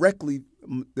directly,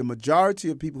 the majority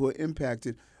of people who are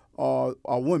impacted are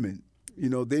women. You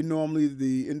know, they're normally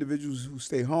the individuals who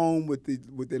stay home with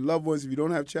their loved ones if you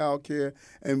don't have child care,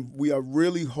 and we are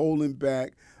really holding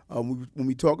back. When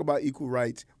we talk about equal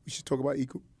rights, we should talk about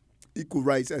equal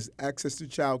rights as access to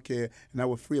child care, and that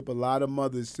will free up a lot of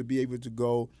mothers to be able to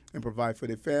go and provide for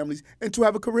their families and to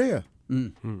have a career.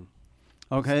 Mm.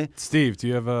 Okay. Steve, do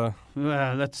you have a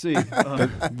let's see. the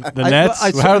Nets?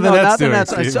 How are the Nets doing?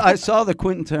 Steve? I saw the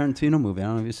Quentin Tarantino movie. I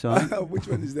don't know if you saw it. Which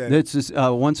one is that? It's just,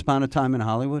 Once Upon a Time in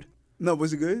Hollywood. No,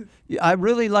 was it good? Yeah, I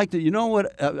really liked it. You know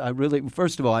what?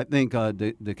 First of all, I think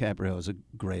DiCaprio is a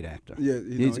great actor. Yeah,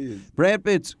 he is. Brad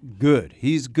Pitt's good.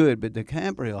 He's good, but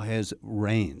DiCaprio has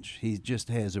range. He just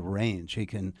has a range. He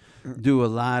can do a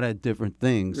lot of different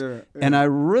things. Yeah. And I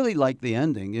really like the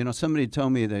ending. You know, somebody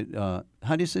told me that,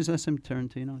 how do you say his last name?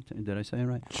 Tarantino? Did I say it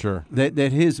right? Sure. That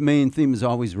his main theme is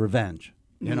always revenge.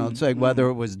 You know, it's like whether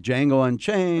it was Django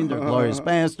Unchained or Glorious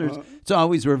Bastards, it's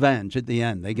always revenge at the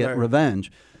end. They get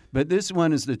revenge. But this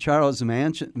one is the Charles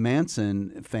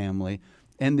Manson family,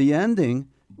 and the ending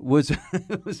was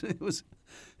it was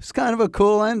kind of a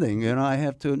cool ending. You know, I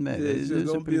have to admit.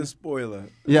 Don't be a spoiler.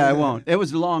 Yeah, I won't. It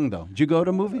was long though. Did you go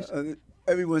to movies?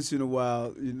 Every once in a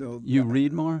while, you know. You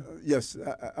read more? Yes,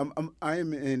 I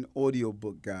am an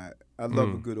audiobook guy. I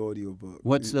love a good audiobook.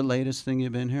 What's the latest thing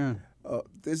you've been hearing?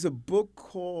 There's a book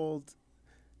called,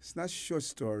 it's not short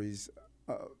stories.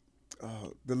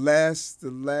 The last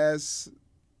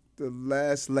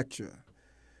lecture.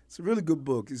 It's a really good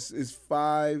book. It's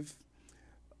 5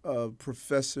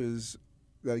 professors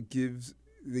that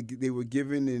they were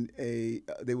given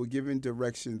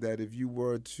direction that if you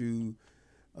were to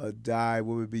die,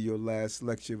 what would be your last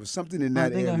lecture? It was something in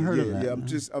that area. I heard of that. Yeah,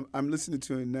 I'm listening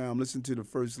to it now. I'm listening to the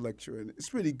first lecture, and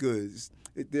it's really good.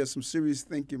 There's some serious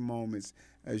thinking moments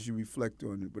as you reflect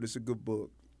on it, but it's a good book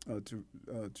to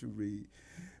read.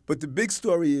 But the big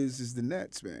story is the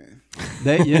Nets, man.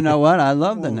 You know what? I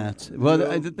love the Nets. Well,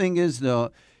 the thing is,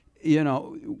 though, you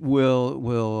know,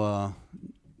 will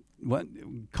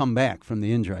come back from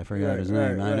the injury. I forgot his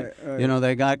name. Right. You know,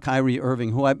 they got Kyrie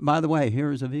Irving, who, by the way,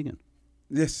 here is a vegan.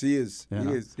 Yes, he is.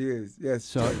 He is. Yes.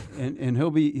 So and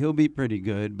he'll be pretty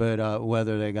good. But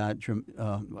whether they got Kevin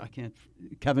Durant.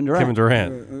 Kevin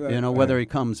Durant. You know, whether he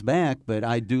comes back. But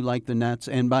I do like the Nets.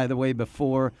 And by the way,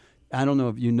 before, I don't know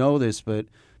if you know this, but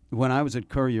when I was at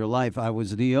Courier Life, I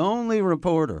was the only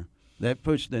reporter that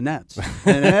pushed the Nets.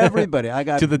 And everybody, I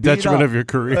got to the beat detriment up. of your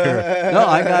career. No,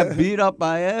 I got beat up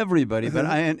by everybody. But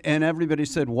and everybody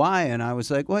said, why? And I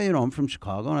was like, well, you know, I'm from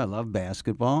Chicago and I love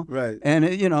basketball. Right.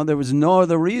 And, you know, there was no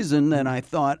other reason than I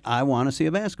thought I want to see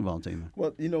a basketball team.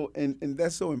 Well, you know, and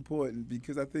that's so important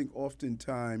because I think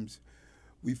oftentimes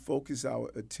we focus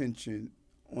our attention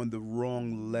on the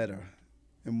wrong letter.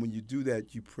 And when you do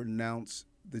that, you pronounce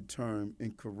the term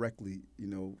incorrectly. You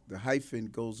know, the hyphen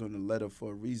goes on the letter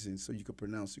for a reason, so you can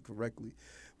pronounce it correctly.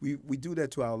 We do that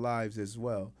to our lives as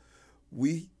well.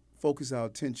 We focus our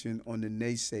attention on the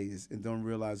naysayers and don't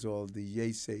realize all the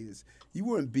yaysayers. You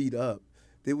weren't beat up.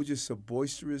 They were just a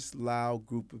boisterous, loud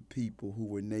group of people who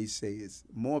were naysayers.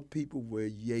 More people were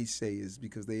yaysayers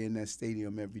because they're in that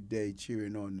stadium every day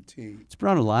cheering on the team. It's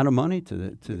brought a lot of money to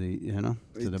the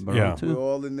borough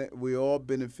too. We're all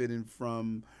benefiting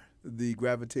from the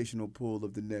gravitational pull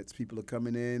of the Nets. People are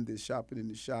coming in, they're shopping in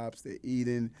the shops, they're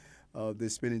eating, they're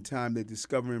spending time, they're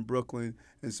discovering Brooklyn,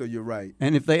 and so you're right.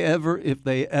 And if they ever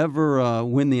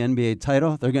win the NBA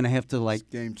title, they're going to have to they're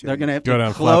going to have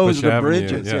to close the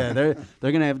bridges. Yeah, they're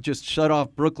going to have just shut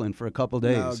off Brooklyn for a couple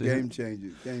days. No, game changer.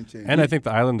 And I think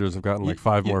the Islanders have gotten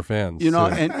 5 more fans. You know,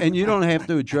 and you don't have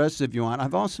to address if you want.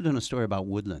 I've also done a story about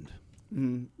Woodland,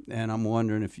 and I'm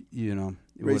wondering if you know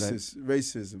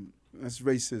racism. That's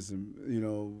racism. You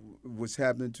know, what's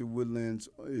happening to Woodlands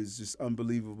is just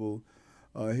unbelievable.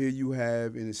 Here you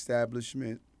have an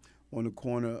establishment on the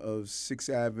corner of 6th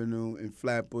Avenue and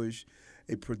Flatbush,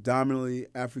 a predominantly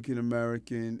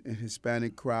African-American and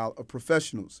Hispanic crowd of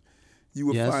professionals. You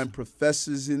will find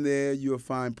professors in there. You'll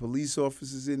find police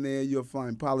officers in there. You'll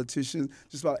find politicians.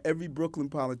 Just about every Brooklyn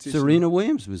politician. Serena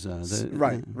Williams was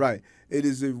Right. It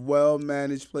is a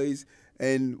well-managed place.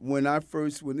 And when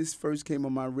this first came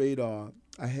on my radar,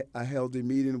 I held a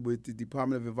meeting with the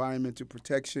Department of Environmental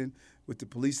Protection, with the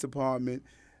police department,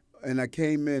 and I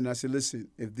came in and I said, listen,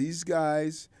 if these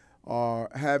guys are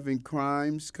having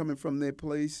crimes coming from their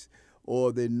place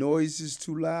or their noise is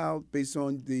too loud based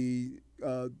on the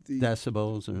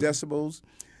decibels. decibels.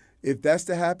 If that's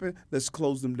to happen, let's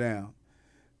close them down.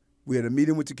 We had a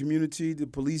meeting with the community. The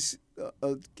police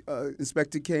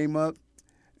inspector came up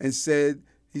and said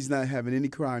he's not having any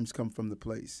crimes come from the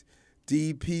place.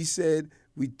 DEP said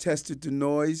we tested the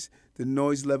noise. The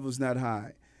noise level is not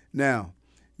high. Now,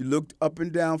 you looked up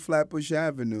and down Flatbush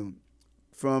Avenue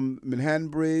from Manhattan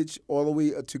Bridge all the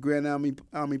way to Grand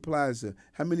Army Plaza.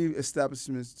 How many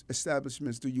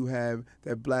establishments do you have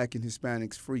that Black and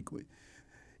Hispanics frequent?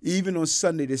 Even on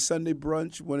Sunday, the Sunday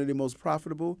brunch, one of the most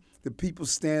profitable, the people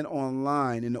stand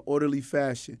online in an orderly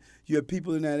fashion. You have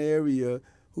people in that area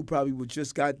who probably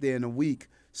just got there in a week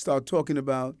start talking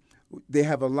about they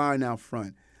have a line out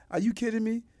front. Are you kidding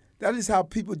me? That is how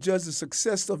people judge the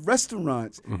success of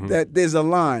restaurants, that there's a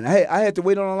line. Hey, I had to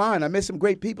wait on a line. I met some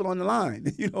great people on the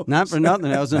line. Not for nothing.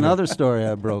 That was another story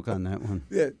I broke on that one.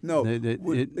 Yeah, no.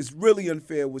 It's really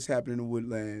unfair what's happening in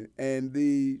Woodland. And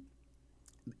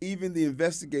even the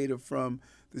investigator from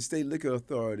the State Liquor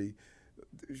Authority,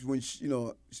 when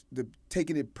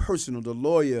taking it personal, the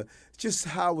lawyer, just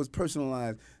how it was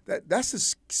personalized. That's a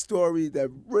story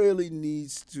that really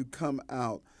needs to come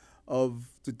out of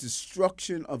the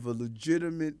destruction of a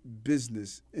legitimate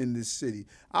business in this city.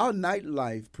 Our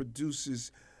nightlife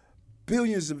produces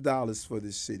billions of dollars for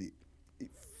this city.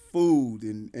 Food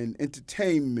and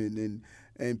entertainment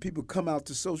and people come out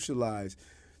to socialize.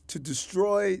 To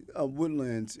destroy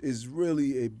Woodlands is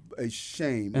really a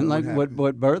shame. And like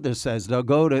what Bertha says, they'll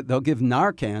give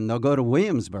Narcan, they'll go to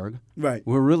Williamsburg. Right.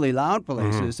 We're really loud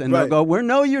places, and they'll go, we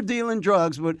know you're dealing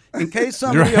drugs, but in case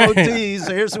somebody ODs,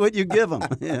 here's what you give them,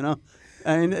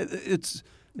 And it's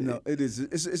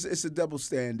a double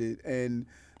standard, and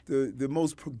the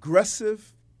most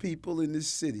progressive people in this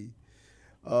city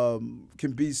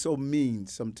can be so mean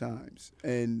sometimes,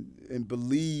 and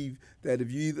believe that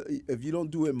if you don't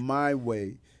do it my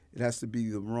way, it has to be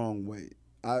the wrong way.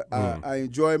 I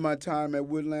enjoy my time at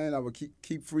Woodland. I will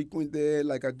keep frequent there,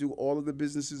 like I do all of the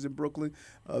businesses in Brooklyn.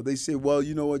 They say, well,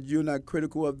 you know what, you're not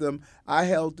critical of them. I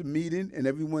held the meeting, and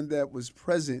everyone that was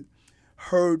present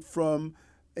heard from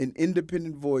an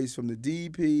independent voice from the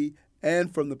DEP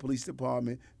and from the police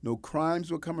department. No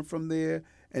crimes were coming from there,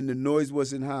 and the noise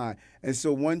wasn't high. And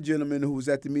so one gentleman who was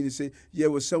at the meeting said, yeah,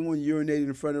 was someone urinated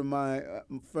in front of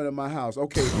my house.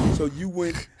 Okay, so you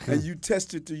went and you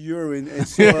tested the urine and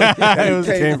saw that it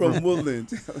came from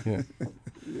Woodland. Yeah.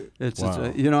 It's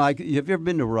Wow. have you ever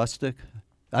been to Rustic?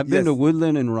 I've been to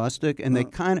Woodland and Rustic, and they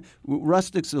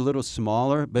Rustic's a little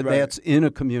smaller, but that's in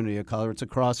a community of color. It's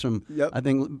across from, I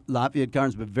think, Lafayette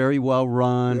Gardens, but very well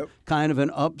run, kind of an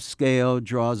upscale,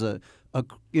 draws a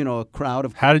crowd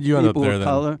of How did you end up people there of then?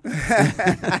 color.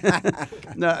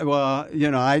 No, well,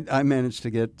 I managed to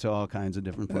get to all kinds of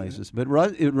different places, but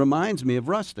it reminds me of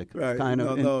Rustic. Right. Kind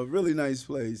of. Really nice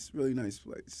place. Really nice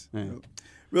place. Yeah.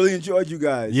 Really enjoyed you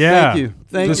guys. Yeah. Thank you.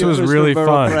 This you, was Christopher really Borough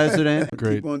fun. President.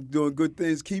 Great. Keep on doing good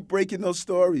things. Keep breaking those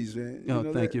stories,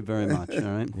 man. Thank you very much. All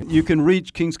right. You can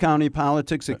reach Kings County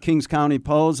Politics at Kings County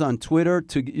Polls on Twitter.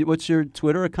 What's your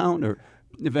Twitter account? Or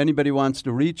if anybody wants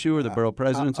to reach you or the borough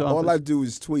president's office? All I do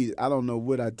is tweet. I don't know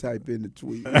what I type in the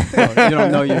tweet. You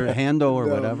don't know your handle or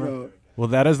whatever? No. Well,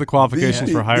 that is the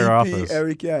qualifications for higher BP office.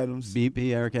 Eric Adams.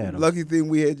 BP Eric Adams. Lucky thing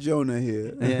we had Jonah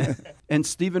here. Yeah. And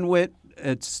Stephen Witt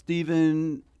at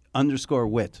Stephen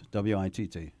 _Witt,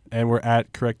 WITT. And we're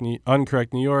at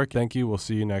Uncorrect New York. Thank you. We'll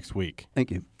see you next week.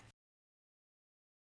 Thank you.